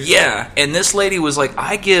weird. Yeah. And this lady was like,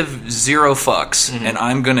 I give zero fucks, and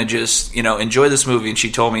I'm going to just, enjoy this movie. And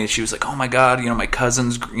she told me, she was like, oh my God, my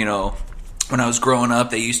cousins, when I was growing up,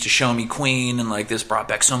 they used to show me Queen, and like, this brought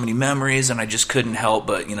back so many memories, and I just couldn't help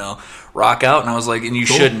but, rock out. And I was like, and you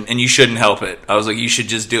shouldn't help it. I was like, you should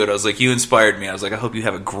just do it. I was like, you inspired me. I was like, I hope you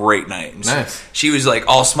have a great night. And nice. So she was like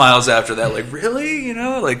all smiles after that, like, really?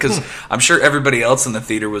 Like, because I'm sure everybody else in the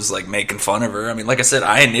theater was like making fun of her. I mean, like I said,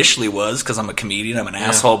 I initially was, because I'm a comedian, I'm an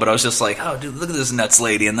asshole, but I was just like, oh, dude, look at this nuts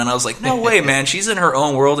lady. And then I was like, no way, man, she's in her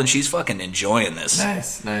own world and she's fucking enjoying this.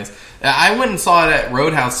 Nice. I went and saw it at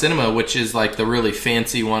Roadhouse Cinema, which is like the really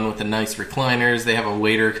fancy one with the nice recliners. They have a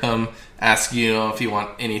waiter come ask you if you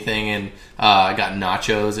want anything, and I got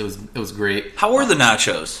nachos. It was great. How were the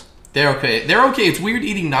nachos? They're okay. It's weird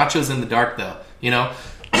eating nachos in the dark, though.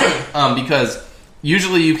 Because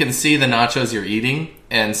usually you can see the nachos you're eating,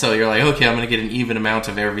 and so you're like, okay, I'm going to get an even amount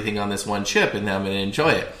of everything on this one chip, and then I'm going to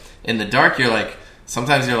enjoy it. In the dark, you're like,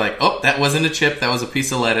 sometimes you're like, oh, that wasn't a chip, that was a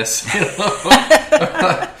piece of lettuce.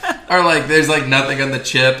 Or like, there's like nothing on the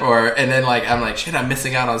chip, and then like, I'm like, shit, I'm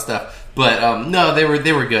missing out on stuff. But no, they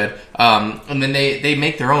were good. And then they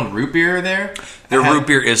make their own root beer there. Their root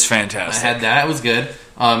beer is fantastic. I had that; it was good.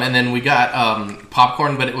 And then we got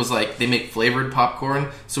popcorn, but it was like they make flavored popcorn,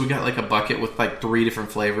 so we got like a bucket with like 3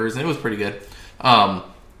 different flavors, and it was pretty good.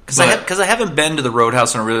 Because I haven't been to the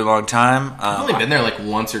Roadhouse in a really long time. I've only been there like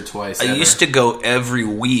once or twice. I used to go every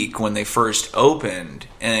week when they first opened,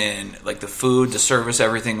 and like the food, the service,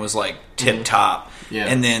 everything was like tip top. Yeah.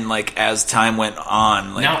 And then like as time went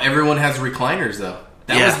on, like, now everyone has recliners though.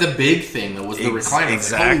 That was the big thing. That was the recliners.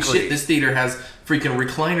 Exactly. Like, holy shit, this theater has freaking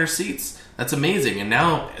recliner seats. That's amazing. And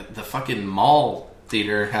now the fucking mall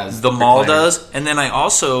theater has the mall does. And then I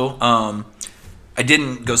also I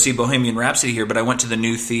didn't go see Bohemian Rhapsody here, but I went to the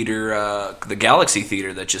new theater, the Galaxy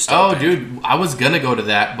Theater that just opened. Oh, dude, I was gonna go to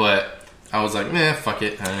that, but I was like, fuck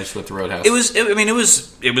it. I just went to Roadhouse. It was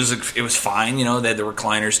fine. They had the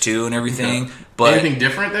recliners too and everything. Yeah. But anything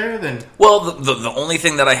different there than? Well, the only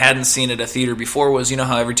thing that I hadn't seen at a theater before was,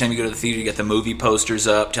 how every time you go to the theater, you get the movie posters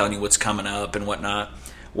up telling you what's coming up and whatnot.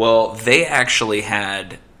 Well, they actually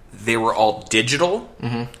they were all digital.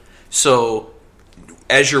 Mm-hmm. So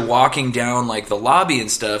as you're walking down like the lobby and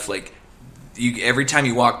stuff, like, every time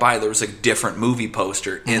you walk by, there was like a different movie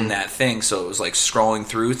poster in that thing, so it was like scrolling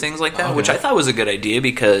through things like that, which I thought was a good idea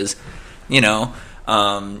because, you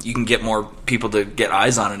can get more people to get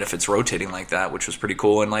eyes on it if it's rotating like that, which was pretty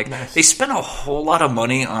cool. And like, they spent a whole lot of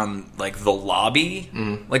money on like the lobby.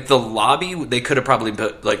 Like the lobby, they could have probably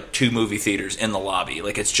put like 2 movie theaters in the lobby.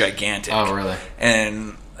 Like, it's gigantic. Oh, really?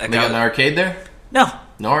 And they got an arcade there? No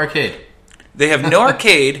arcade. They have no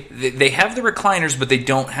arcade. They have the recliners, but they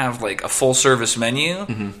don't have like a full service menu.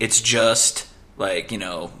 Mm-hmm. It's just like,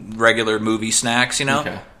 regular movie snacks,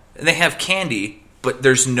 Okay. They have candy, but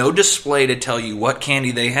there's no display to tell you what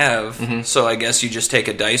candy they have. Mm-hmm. So I guess you just take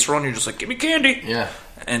a dice roll and you're just like, give me candy. Yeah.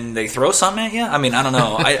 And they throw something at you. I mean, I don't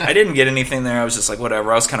know. I didn't get anything there. I was just like,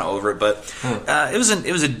 whatever. I was kind of over it, but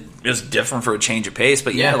it was different for a change of pace.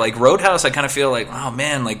 But yeah, like Roadhouse, I kind of feel like, oh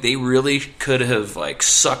man, like they really could have like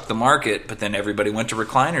sucked the market, but then everybody went to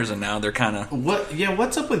recliners, and now they're kind of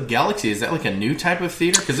What's up with Galaxy? Is that like a new type of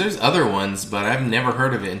theater? Because there's other ones, but I've never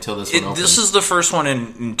heard of it until this one opened. This is the first one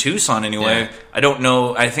in Tucson, anyway. Yeah. I don't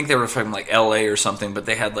know. I think they were from like L.A. or something, but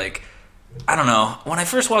they had like, I don't know. When I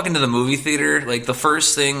first walk into the movie theater, like the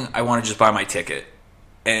first thing I want to just buy my ticket.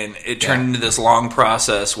 And it turned into this long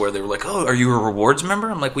process where they were like, "Oh, are you a rewards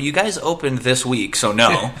member?" I'm like, "Well, you guys opened this week, so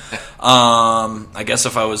no." I guess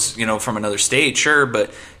if I was, from another state, sure.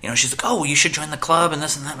 But she's like, "Oh, well, you should join the club and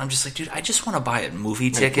this and that." And I'm just like, "Dude, I just want to buy a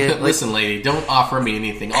movie ticket." Listen, lady, don't offer me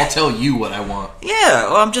anything. I'll tell you what I want. Yeah,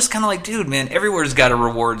 well, I'm just kind of like, dude, man, everywhere's got a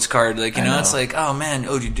rewards card. Like, I know. It's like, oh man,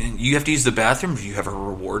 you have to use the bathroom. Do you have a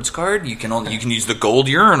rewards card? You can use the gold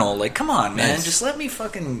urinal. Like, come on, man, Nice. just let me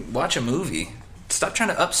fucking watch a movie. Stop trying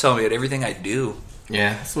to upsell me at everything I do.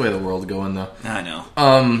 Yeah, that's the way the world's going, though. I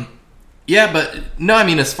know. Yeah, but no, I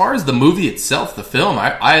mean, as far as the movie itself, the film,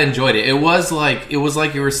 I enjoyed it. It was like you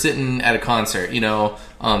were sitting at a concert, throughout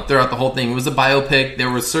the whole thing. It was a biopic. There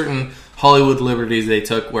were certain Hollywood liberties they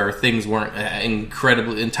took where things weren't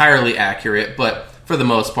entirely accurate, but for the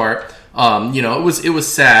most part, it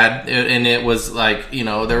was sad, and it was like,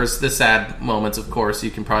 there was the sad moments, of course,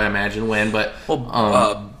 you can probably imagine when, but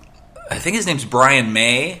I think his name's Brian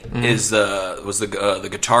May. Was the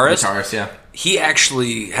guitarist? Guitarist, yeah. He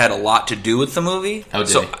actually had a lot to do with the movie. Oh, did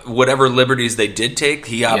so he? Whatever liberties they did take,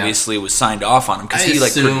 he obviously was signed off on them because he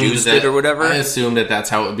produced it or whatever. I assumed that's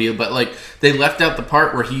how it would be, but they left out the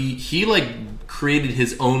part where he created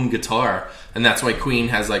his own guitar, and that's why Queen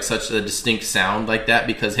has such a distinct sound like that,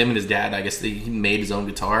 because him and his dad, I guess he made his own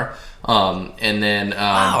guitar. And then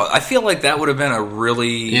wow, I feel like that would have been a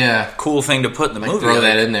really cool thing to put in the movie. Throw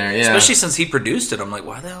that in there, yeah. Especially since he produced it. I'm like,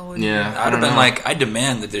 why the hell would you? Yeah, I'd have been like, I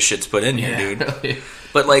demand that this shit's put in here, dude. Really.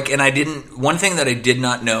 But and I didn't. One thing that I did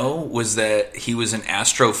not know was that he was an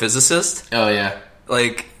astrophysicist. Oh yeah,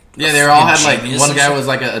 yeah, they all had one guy was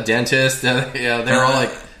a dentist. Yeah, they're all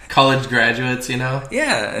college graduates,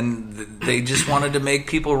 Yeah, and they just wanted to make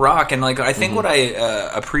people rock. And I think what I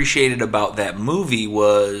appreciated about that movie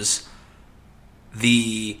was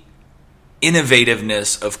the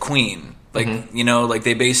innovativeness of Queen.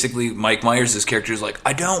 They basically, Mike Myers' character is like,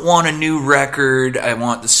 I don't want a new record, I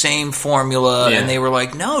want the same formula. Yeah. And they were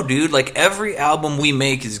like, no, dude, every album we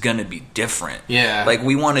make is going to be different. Yeah.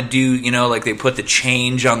 We want to do, they put the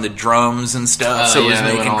change on the drums and stuff, so it was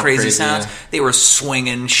making crazy sounds. Yeah. They were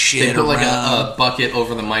swinging shit They put around. a bucket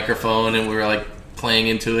over the microphone, and we were playing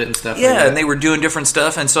into it and stuff. Yeah, and they were doing different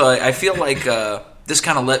stuff, and so I feel like this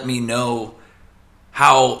kind of let me know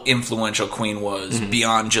how influential Queen was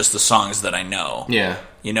beyond just the songs that I know. Yeah.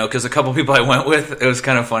 Because a couple people I went with, it was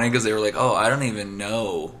kind of funny because they were like, oh, I don't even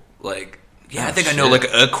know. I think I know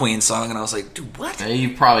a Queen song, and I was like, dude, what?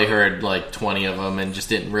 You probably heard 20 of them and just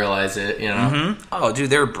didn't realize it, Mm-hmm. Oh, dude,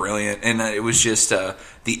 they were brilliant. And it was just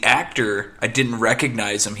the actor, I didn't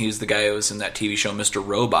recognize him. He was the guy who was in that TV show, Mr.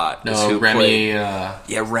 Robot. No, Remy.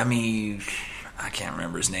 Remy, I can't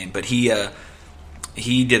remember his name, but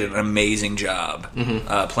he did an amazing job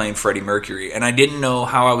playing Freddie Mercury, and I didn't know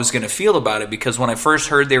how I was going to feel about it, because when I first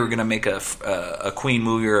heard they were going to make a Queen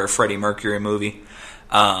movie or a Freddie Mercury movie,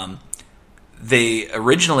 they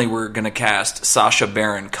originally were going to cast Sacha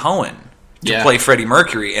Baron Cohen to play Freddie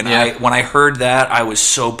Mercury, and when I heard that, I was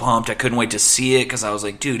so pumped. I couldn't wait to see it, because I was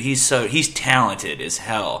like, dude, he's talented as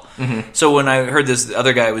hell. So when I heard this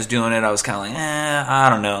other guy was doing it, I was kind of like, I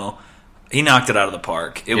don't know. He knocked it out of the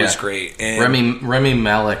park. It was great. And Remy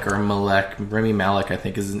Malek, I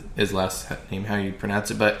think is his last name, how you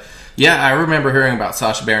pronounce it. But yeah, I remember hearing about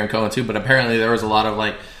Sacha Baron Cohen too. But apparently there was a lot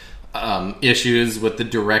of issues with the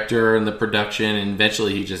director and the production, and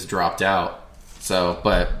eventually he just dropped out. So,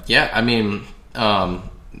 but yeah, I mean,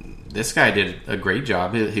 this guy did a great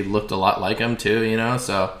job. He looked a lot like him too,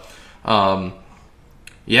 So,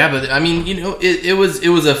 yeah, but I mean,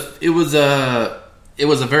 it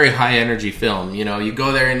was a very high energy film. You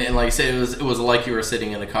go there and like I said, it was like you were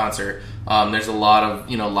sitting in a concert. There's a lot of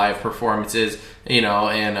live performances, and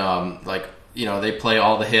they play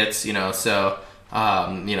all the hits, So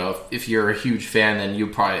if you're a huge fan, then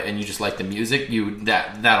you just like the music,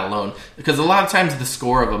 that alone, because a lot of times the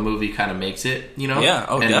score of a movie kind of makes it, Yeah,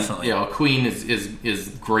 oh, and, definitely. Queen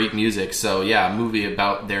is great music, so yeah, a movie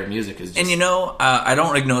about their music is just... And I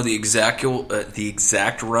don't know the exact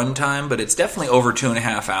runtime, but it's definitely over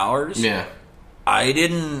 2.5 hours. Yeah. I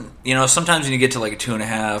didn't, sometimes when you get to a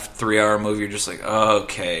 2.5, 3 hour movie, you're just like, oh,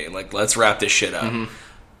 okay, let's wrap this shit up. Mm-hmm.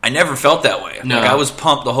 I never felt that way. No. I was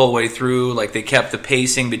pumped the whole way through. They kept the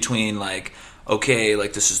pacing between okay,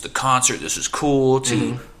 this is the concert, this is cool,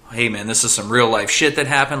 to hey man, this is some real life shit that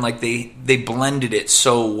happened. They blended it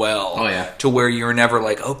so well. Oh yeah. To where you're never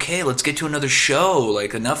okay, let's get to another show.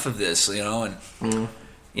 Enough of this, and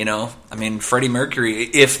I mean, Freddie Mercury,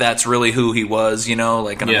 if that's really who he was, and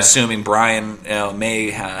I'm assuming Brian May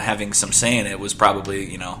having some say in it was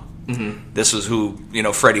probably, this was who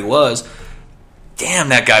Freddie was. damn,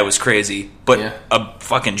 that guy was crazy, but Yeah. a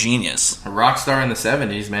fucking genius. A rock star in the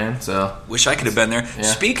 70s, man. So Wish I could have been there. Yeah.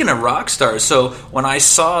 Speaking of rock stars, so when I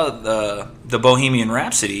saw the Bohemian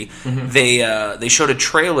Rhapsody, they showed a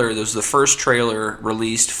trailer. There was the first trailer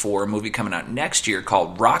released for a movie coming out next year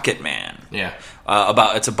called Rocket Man. yeah.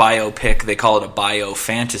 It's a biopic. They call it a bio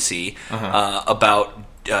fantasy about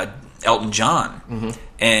Elton John,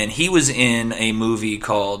 and he was in a movie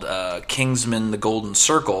called Kingsman: The Golden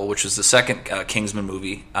Circle, which was the second Kingsman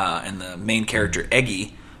movie, and the main character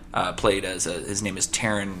Eggy played as his name is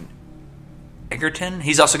Taron Egerton.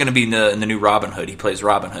 He's also going to be in the new Robin Hood. He plays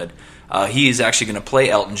Robin Hood. He is actually going to play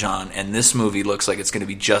Elton John, and this movie looks like it's going to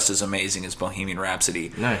be just as amazing as Bohemian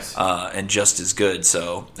Rhapsody. Nice. And just as good.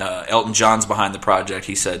 So Elton John's behind the project.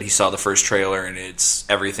 He said he saw the first trailer, and it's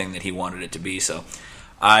everything that he wanted it to be. So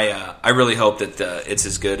I really hope that it's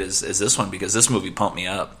as good as this one, because this movie pumped me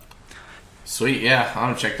up. Sweet, yeah, I'm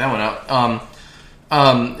gonna check that one out.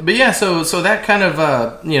 But yeah, so that kind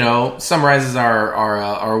of summarizes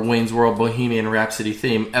our Wayne's World Bohemian Rhapsody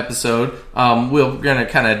theme episode. We're gonna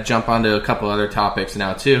kind of jump onto a couple other topics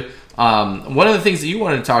now too. One of the things that you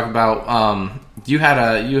wanted to talk about, you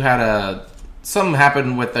had something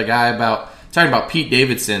happened with the guy talking about Pete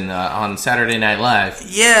Davidson on Saturday Night Live.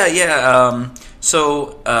 Yeah.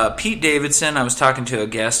 So Pete Davidson, I was talking to a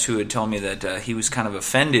guest who had told me that he was kind of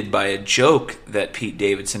offended by a joke that Pete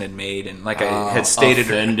Davidson had made, and like I had stated,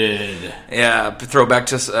 offended. Yeah, throwback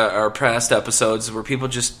to our past episodes where people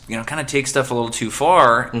just kind of take stuff a little too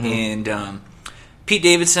far, and Pete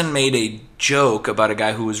Davidson made a joke about a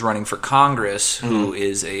guy who was running for Congress, who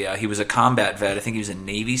is he was a combat vet. I think he was a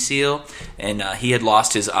Navy SEAL, and he had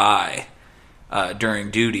lost his eye during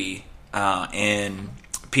duty, and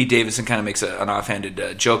Pete Davidson kind of makes an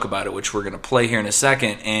offhanded joke about it, which we're going to play here in a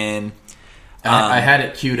second. And I had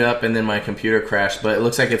it queued up, and then my computer crashed, but it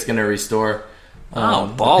looks like it's going to restore.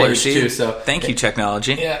 Baller, see? Too, so thank you,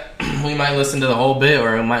 technology. Yeah, we might listen to the whole bit,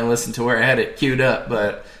 or we might listen to where I had it queued up,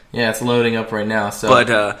 but yeah, it's loading up right now. So, but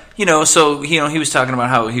he was talking about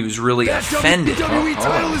how he was really offended. WWE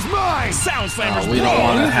title is mine. Sound Slammers. We don't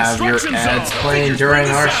want to have your ads playing during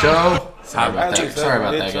our show. Sorry about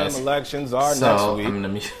that, guys. Elections are So next week. I'm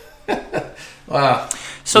gonna wow.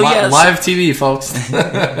 So yes, live TV, folks.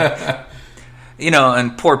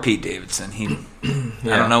 And poor Pete Davidson. I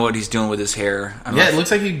don't know what he's doing with his hair. It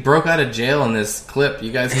looks like he broke out of jail in this clip.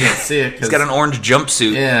 You guys can't see it. He's got an orange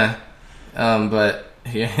jumpsuit. Yeah, but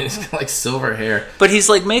he's got like silver hair. But he's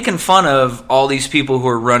like making fun of all these people who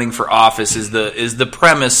are running for office. Is the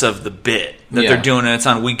premise of the bit that they're doing, and it's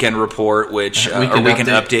on Weekend Report, which or Weekend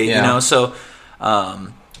Update. Yeah. So. All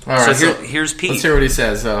right, so here's Pete. Let's hear what he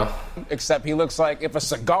says. Except he looks like if a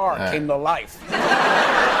cigar came to life.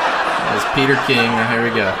 That's Peter King. Here we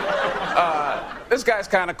go. This guy's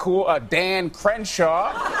kind of cool. Dan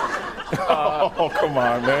Crenshaw. Oh, come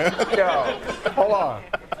on, man. Yo, hold on.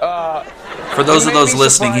 For those of those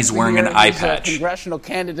listening, surprised he's to wearing hear an eye he's patch. A congressional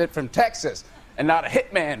candidate from Texas, and not a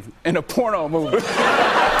hitman in a porno movie.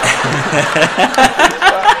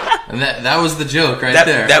 And that was the joke right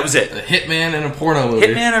there. That was it. A hitman in a porno movie.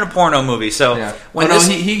 Hitman in a porno movie. So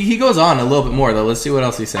he goes on a little bit more though. Let's see what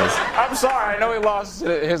else he says. I'm sorry. I know he lost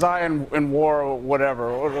his eye in war or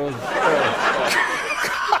whatever. Whatever.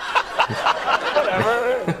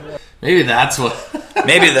 Maybe that's what.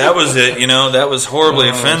 Maybe that was it. That was horribly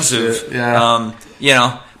offensive. Shit.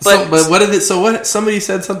 Yeah. But what did it? So what? Somebody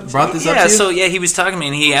said something. Brought this up to you? So he was talking to me,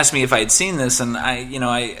 and he asked me if I had seen this, and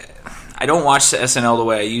I don't watch the SNL the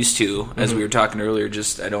way I used to, as we were talking earlier.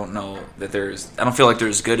 I don't know that I don't feel like they're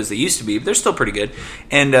as good as they used to be, but they're still pretty good.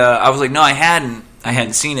 And I was like, no, I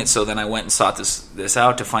hadn't seen it. So then I went and sought this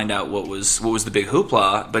out to find out what was the big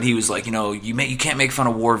hoopla. But he was like, you can't make fun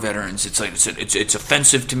of war veterans. It's like it's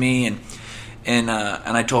offensive to me. And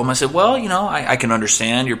I told him, I said, well, I can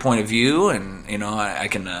understand your point of view, and I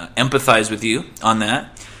can empathize with you on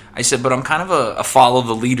that. I said, but I'm kind of a follow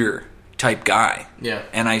the leader type guy. Yeah.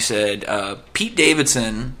 And I said, Pete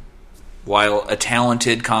Davidson, while a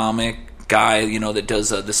talented comic guy, that does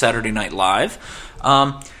the Saturday Night Live,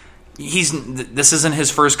 this isn't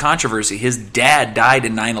his first controversy. His dad died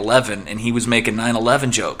in 9/11, and he was making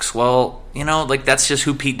 9/11 jokes. Well, that's just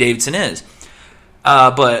who Pete Davidson is.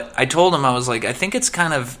 But I told him, I was like, I think it's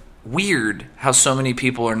kind of weird how so many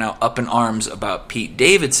people are now up in arms about Pete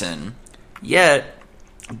Davidson, yet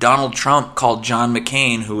Donald Trump called John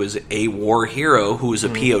McCain, who was a war hero, who was a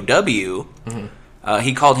POW,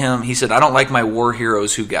 he said, I don't like my war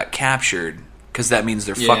heroes who got captured, because that means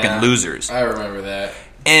they're fucking losers. I remember that.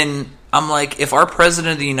 And I'm like, if our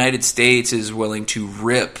president of the United States is willing to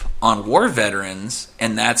rip on war veterans,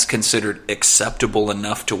 and that's considered acceptable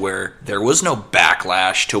enough to where there was no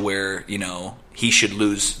backlash to where, you know, he should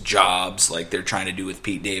lose jobs like they're trying to do with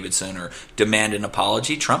Pete Davidson or demand an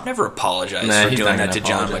apology. Trump never apologized for doing that to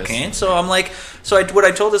John McCain. So I'm like, what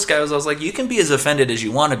I told this guy was, I was like, you can be as offended as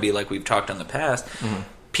you want to be, like we've talked in the past. Mm-hmm.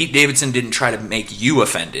 Pete Davidson didn't try to make you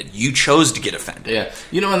offended. You chose to get offended. Yeah.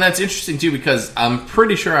 You know, and that's interesting, too, because I'm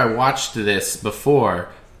pretty sure I watched this before,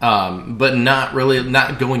 but not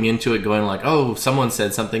going into it going like, oh, someone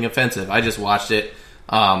said something offensive. I just watched it.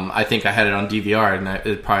 I think I had it on DVR, and I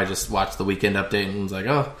probably just watched the Weekend Update and was like,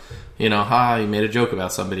 oh, you know, you made a joke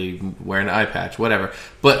about somebody wearing an eye patch, whatever.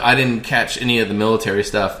 But I didn't catch any of the military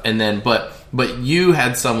stuff. And then, but you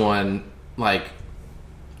had someone, like,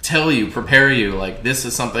 prepare you, like, this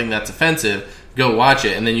is something that's offensive, go watch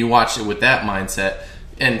it, and then you watch it with that mindset,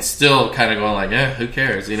 and still kind of going like, who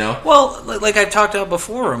cares, you know? Well, like I've talked about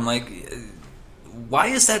before, I'm like, why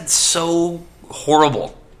is that so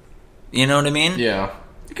horrible? You know what I mean? Yeah.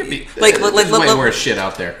 It could be. Like, there's way worse shit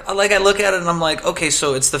out there. Like, I look at it and I'm like, okay,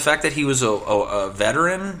 so it's the fact that he was a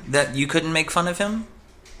veteran that you couldn't make fun of him?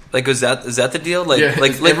 Like, is that the deal? Like, yeah,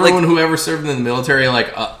 like everyone who ever served in the military,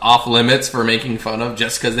 like, off limits for making fun of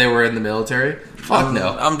just because they were in the military? Fuck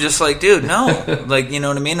no. I'm just like, dude, no. Like, you know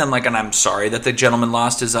what I mean? I'm like, and I'm sorry that the gentleman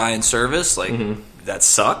lost his eye in service. Like, that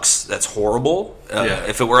sucks. That's horrible.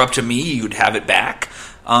 If it were up to me, you'd have it back.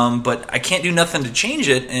 But I can't do nothing to change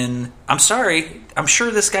it. And I'm sorry. I'm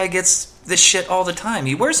sure this guy gets this shit all the time.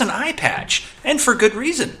 He wears an eye patch, and for good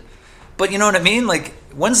reason. But you know what I mean? Like,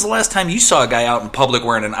 when's the last time you saw a guy out in public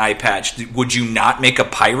wearing an eye patch? Would you not make a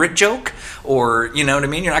pirate joke? Or, you know what I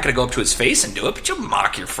mean? You're not going to go up to his face and do it, but you'll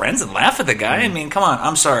mock your friends and laugh at the guy. I mean, come on.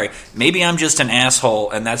 I'm sorry. Maybe I'm just an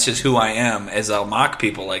asshole, and that's just who I am, as I'll mock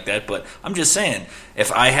people like that. But I'm just saying,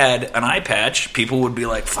 if I had an eye patch, people would be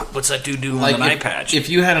like, fuck, what's that dude doing with an eye patch? If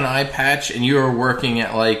you had an eye patch and you were working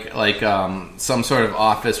at, like some sort of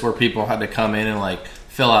office where people had to come in and, like,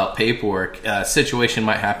 fill out paperwork, a situation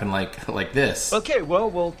might happen like this. Okay, well,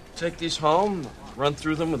 we'll take these home, run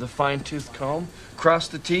through them with a fine-tooth comb, cross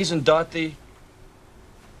the T's and dot the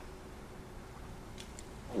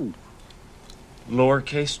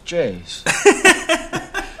lowercase J's.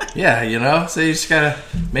 Yeah, you know, so you just gotta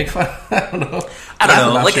make fun. I don't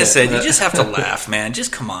know. Like I said, you just have to laugh, man.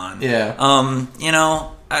 Just come on. Yeah. You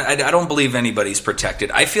know, I don't believe anybody's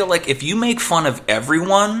protected. I feel like if you make fun of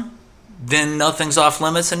everyone, then nothing's off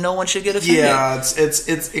limits and no one should get offended. Yeah,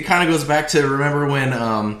 it kind of goes back to, remember when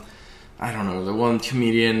I don't know, the one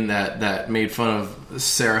comedian that made fun of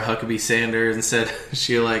Sarah Huckabee Sanders and said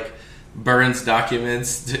she, like, burns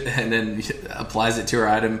documents and then applies it to her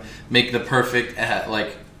eye to make the perfect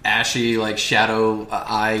like ashy, like, shadow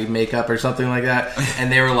eye makeup or something like that,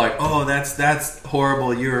 and they were like, oh, that's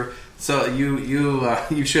horrible, you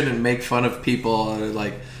shouldn't make fun of people.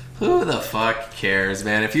 Like, who the fuck cares,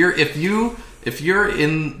 man? If you're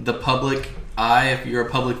in the public eye, if you're a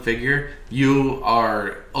public figure, you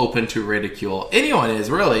are open to ridicule. Anyone is,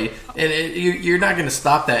 really, and you're not going to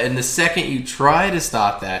stop that. And the second you try to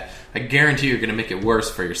stop that, I guarantee you're going to make it worse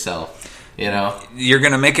for yourself. You know, you're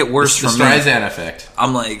going to make it worse for me. The Streisand effect.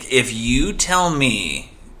 I'm like, if you tell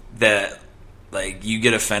me that, like, you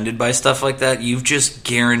get offended by stuff like that, you've just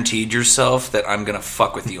guaranteed yourself that I'm going to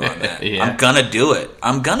fuck with you on that. Yeah. I'm going to do it.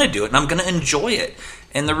 And I'm going to enjoy it.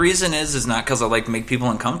 And the reason is not because I like to make people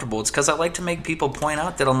uncomfortable. It's because I like to make people point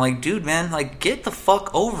out that I'm like, dude, man, like, get the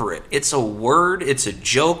fuck over it. It's a word. It's a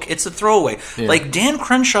joke. It's a throwaway. Yeah. Like, Dan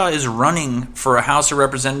Crenshaw is running for a House of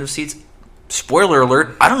Representatives seats. Spoiler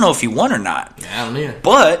alert, I don't know if he won or not. Yeah, I don't either.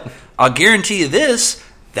 But I'll guarantee you this.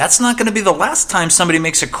 That's not going to be the last time somebody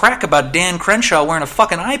makes a crack about Dan Crenshaw wearing a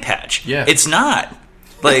fucking eye patch. Yeah. It's not.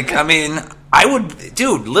 Like, I mean, I would...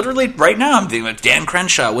 Dude, literally, right now, I'm thinking of Dan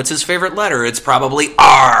Crenshaw. What's his favorite letter? It's probably R.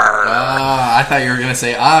 I thought you were going to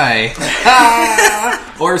say I.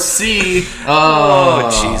 Or C.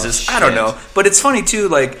 Oh, Jesus. Shit. I don't know. But it's funny, too.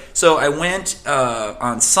 Like, so I went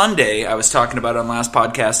on Sunday. I was talking about it on last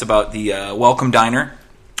podcast about the Welcome Diner.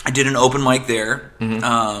 I did an open mic there.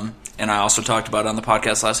 Mm-hmm. And I also talked about on the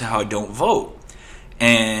podcast last night how I don't vote.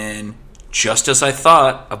 And just as I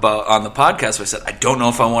thought about on the podcast, I said, I don't know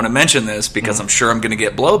if I want to mention this because I'm sure I'm going to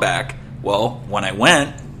get blowback. Well, when I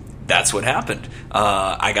went, that's what happened.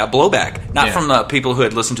 I got blowback. Not from the people who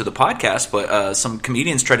had listened to the podcast, but some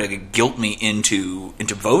comedians tried to guilt me into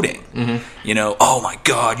voting. Mm-hmm. You know, oh my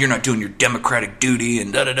God, you're not doing your democratic duty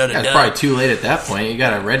and da-da-da-da-da. It's probably too late at that point. You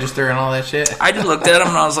got to register and all that shit. I just looked at him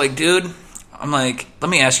and I was like, dude... I'm like,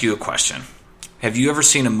 let me ask you a question. Have you ever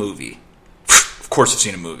seen a movie? Of course I've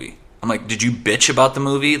seen a movie. I'm like, did you bitch about the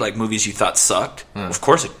movie? Like, movies you thought sucked? Of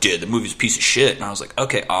course it did. The movie's a piece of shit. And I was like,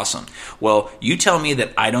 okay, awesome. Well, you tell me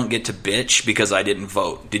that I don't get to bitch because I didn't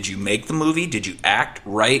vote. Did you make the movie? Did you act,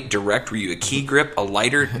 write, direct? Were you a key grip, a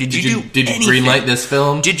lighter? Did you anything? Greenlight this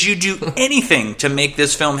film? Did you do anything to make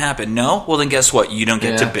this film happen? No? Well, then guess what? You don't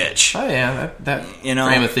get to bitch. Oh, yeah. That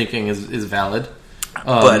frame of thinking is valid.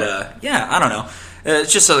 But, yeah, I don't know.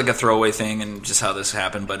 It's just like a throwaway thing and just how this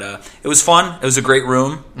happened. But it was fun. It was a great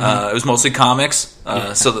room. It was mostly comics.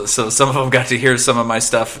 So some of them got to hear some of my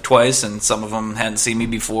stuff twice, and some of them hadn't seen me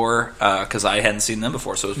before because I hadn't seen them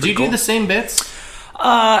before. So it was pretty cool. Do you do the same bits?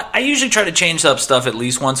 I usually try to change up stuff at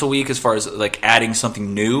least once a week as far as like adding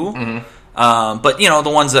something new. But the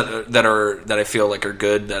ones that I feel like are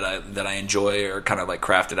good that I enjoy are kind of like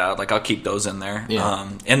crafted out. Like I'll keep those in there,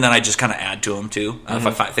 and then I just kind of add to them too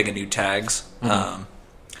if I think of new tags.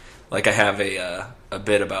 Like I have a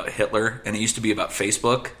bit about Hitler, and it used to be about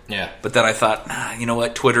Facebook. Yeah, but then I thought, you know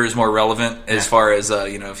what, Twitter is more relevant as far as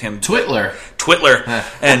of him. Twitler,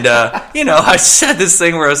 and I said this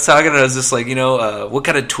thing where I was talking, and I was just like, what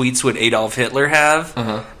kind of tweets would Adolf Hitler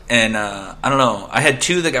have? And I don't know. I had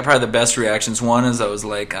two that got probably the best reactions. One is I was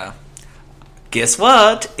like, guess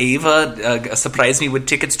what? Ava surprised me with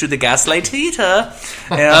tickets to the Gaslight Theater.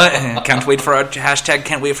 Can't wait for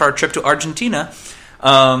our trip to Argentina.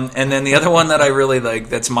 And then the other one that I really like,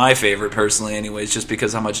 that's my favorite personally anyways, just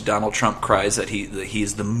because how much Donald Trump cries that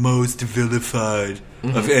he's the most vilified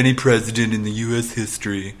of any president in the U.S.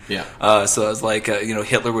 history. Yeah. So I was like,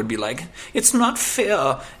 Hitler would be like, it's not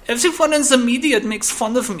fair. Everyone in the media makes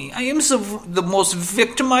fun of me. I am the most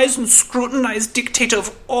victimized and scrutinized dictator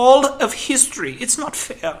of all of history. It's not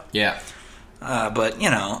fair. Yeah. But,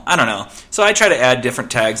 I don't know. So I try to add different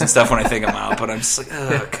tags and stuff when I think them out, but I'm just like,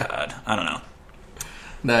 oh, God, I don't know.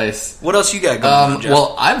 Nice. What else you got going on, Jeff?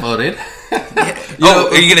 Well, I voted.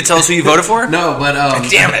 Are you going to tell us who you voted for? No, but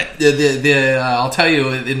damn it! I'll tell you,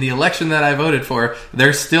 in the election that I voted for,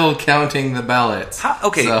 they're still counting the ballots.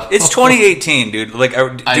 So. It's 2018, dude. Like,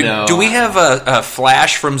 I know. Do we have a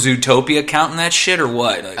Flash from Zootopia counting that shit or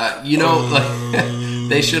what?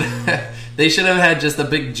 They should. They should have had just a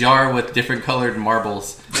big jar with different colored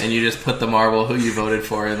marbles, and you just put the marble who you voted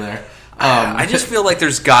for in there. I just feel like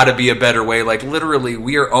there's got to be a better way. Like, literally,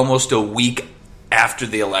 we are almost a week after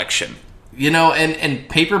the election. And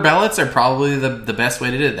paper ballots are probably the best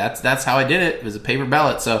way to do it. That's how I did it. It was a paper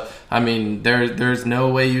ballot. So, I mean, there's no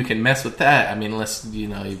way you can mess with that. I mean, unless, you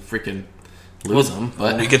freaking lose them.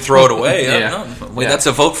 But we could throw it away. That's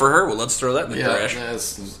a vote for her. Well, let's throw that in the trash.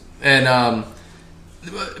 And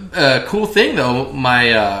cool thing, though,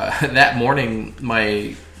 that morning,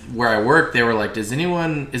 where I work, they were like, is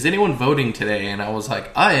anyone voting today? And I was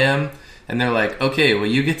like, I am. And they're like, okay, well,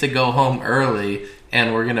 you get to go home early,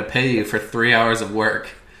 and we're going to pay you for 3 hours of work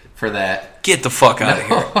for that. Get the fuck out of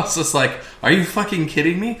here. I was just like, are you fucking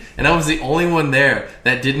kidding me? And I was the only one there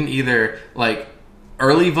that didn't either, like,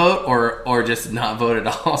 early vote or just not vote at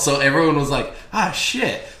all. So everyone was like,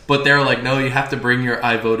 shit. But they were like, no, you have to bring your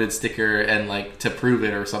I voted sticker and like to prove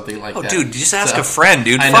it or something like that. Oh, dude, just ask a friend,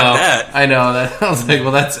 dude. Fuck that. I know. I was like,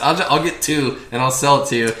 well, I'll get two and I'll sell it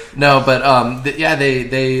to you. No, but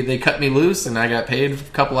they cut me loose and I got paid for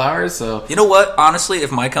a couple hours. So you know what? Honestly,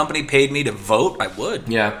 if my company paid me to vote, I would.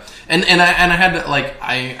 Yeah. And I had to, like,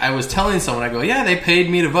 I was telling someone, I go, yeah, they paid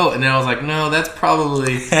me to vote. And then I was like, no, that's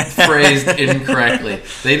probably phrased incorrectly.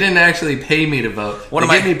 They didn't actually pay me to vote. They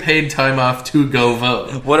gave me paid time off to go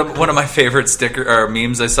vote. One of my favorite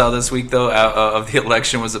memes I saw this week, though, of the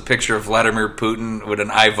election was a picture of Vladimir Putin with an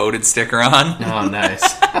I voted sticker on. Oh, nice.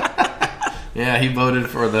 Yeah, he voted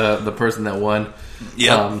for the person that won.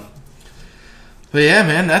 Yeah. But yeah,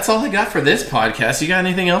 man, that's all I got for this podcast. You got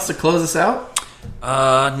anything else to close us out?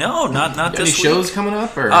 No, not this week. Any shows coming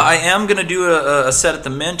up? Or? I am going to do a set at the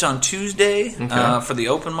Mint on Tuesday for the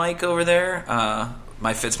open mic over there.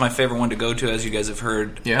 It's my favorite one to go to, as you guys have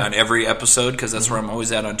heard on every episode, because that's where I'm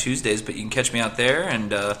always at on Tuesdays. But you can catch me out there,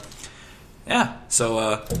 and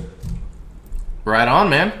so right on,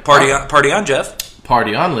 man. Party on, Jeff.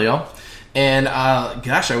 Party on, Leo. And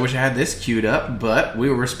gosh, I wish I had this queued up, but we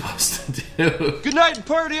were supposed to do. Good night and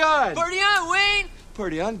party on. Party on, Wayne.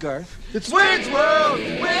 Party on, Garth. It's Wayne's World.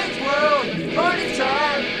 Wayne's World. Party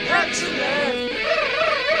time. Excellent.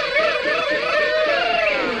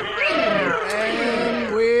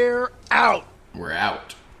 And we're out. We're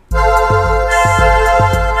out.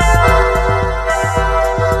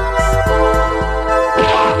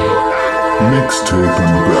 Mixtape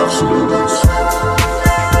Ambassadors.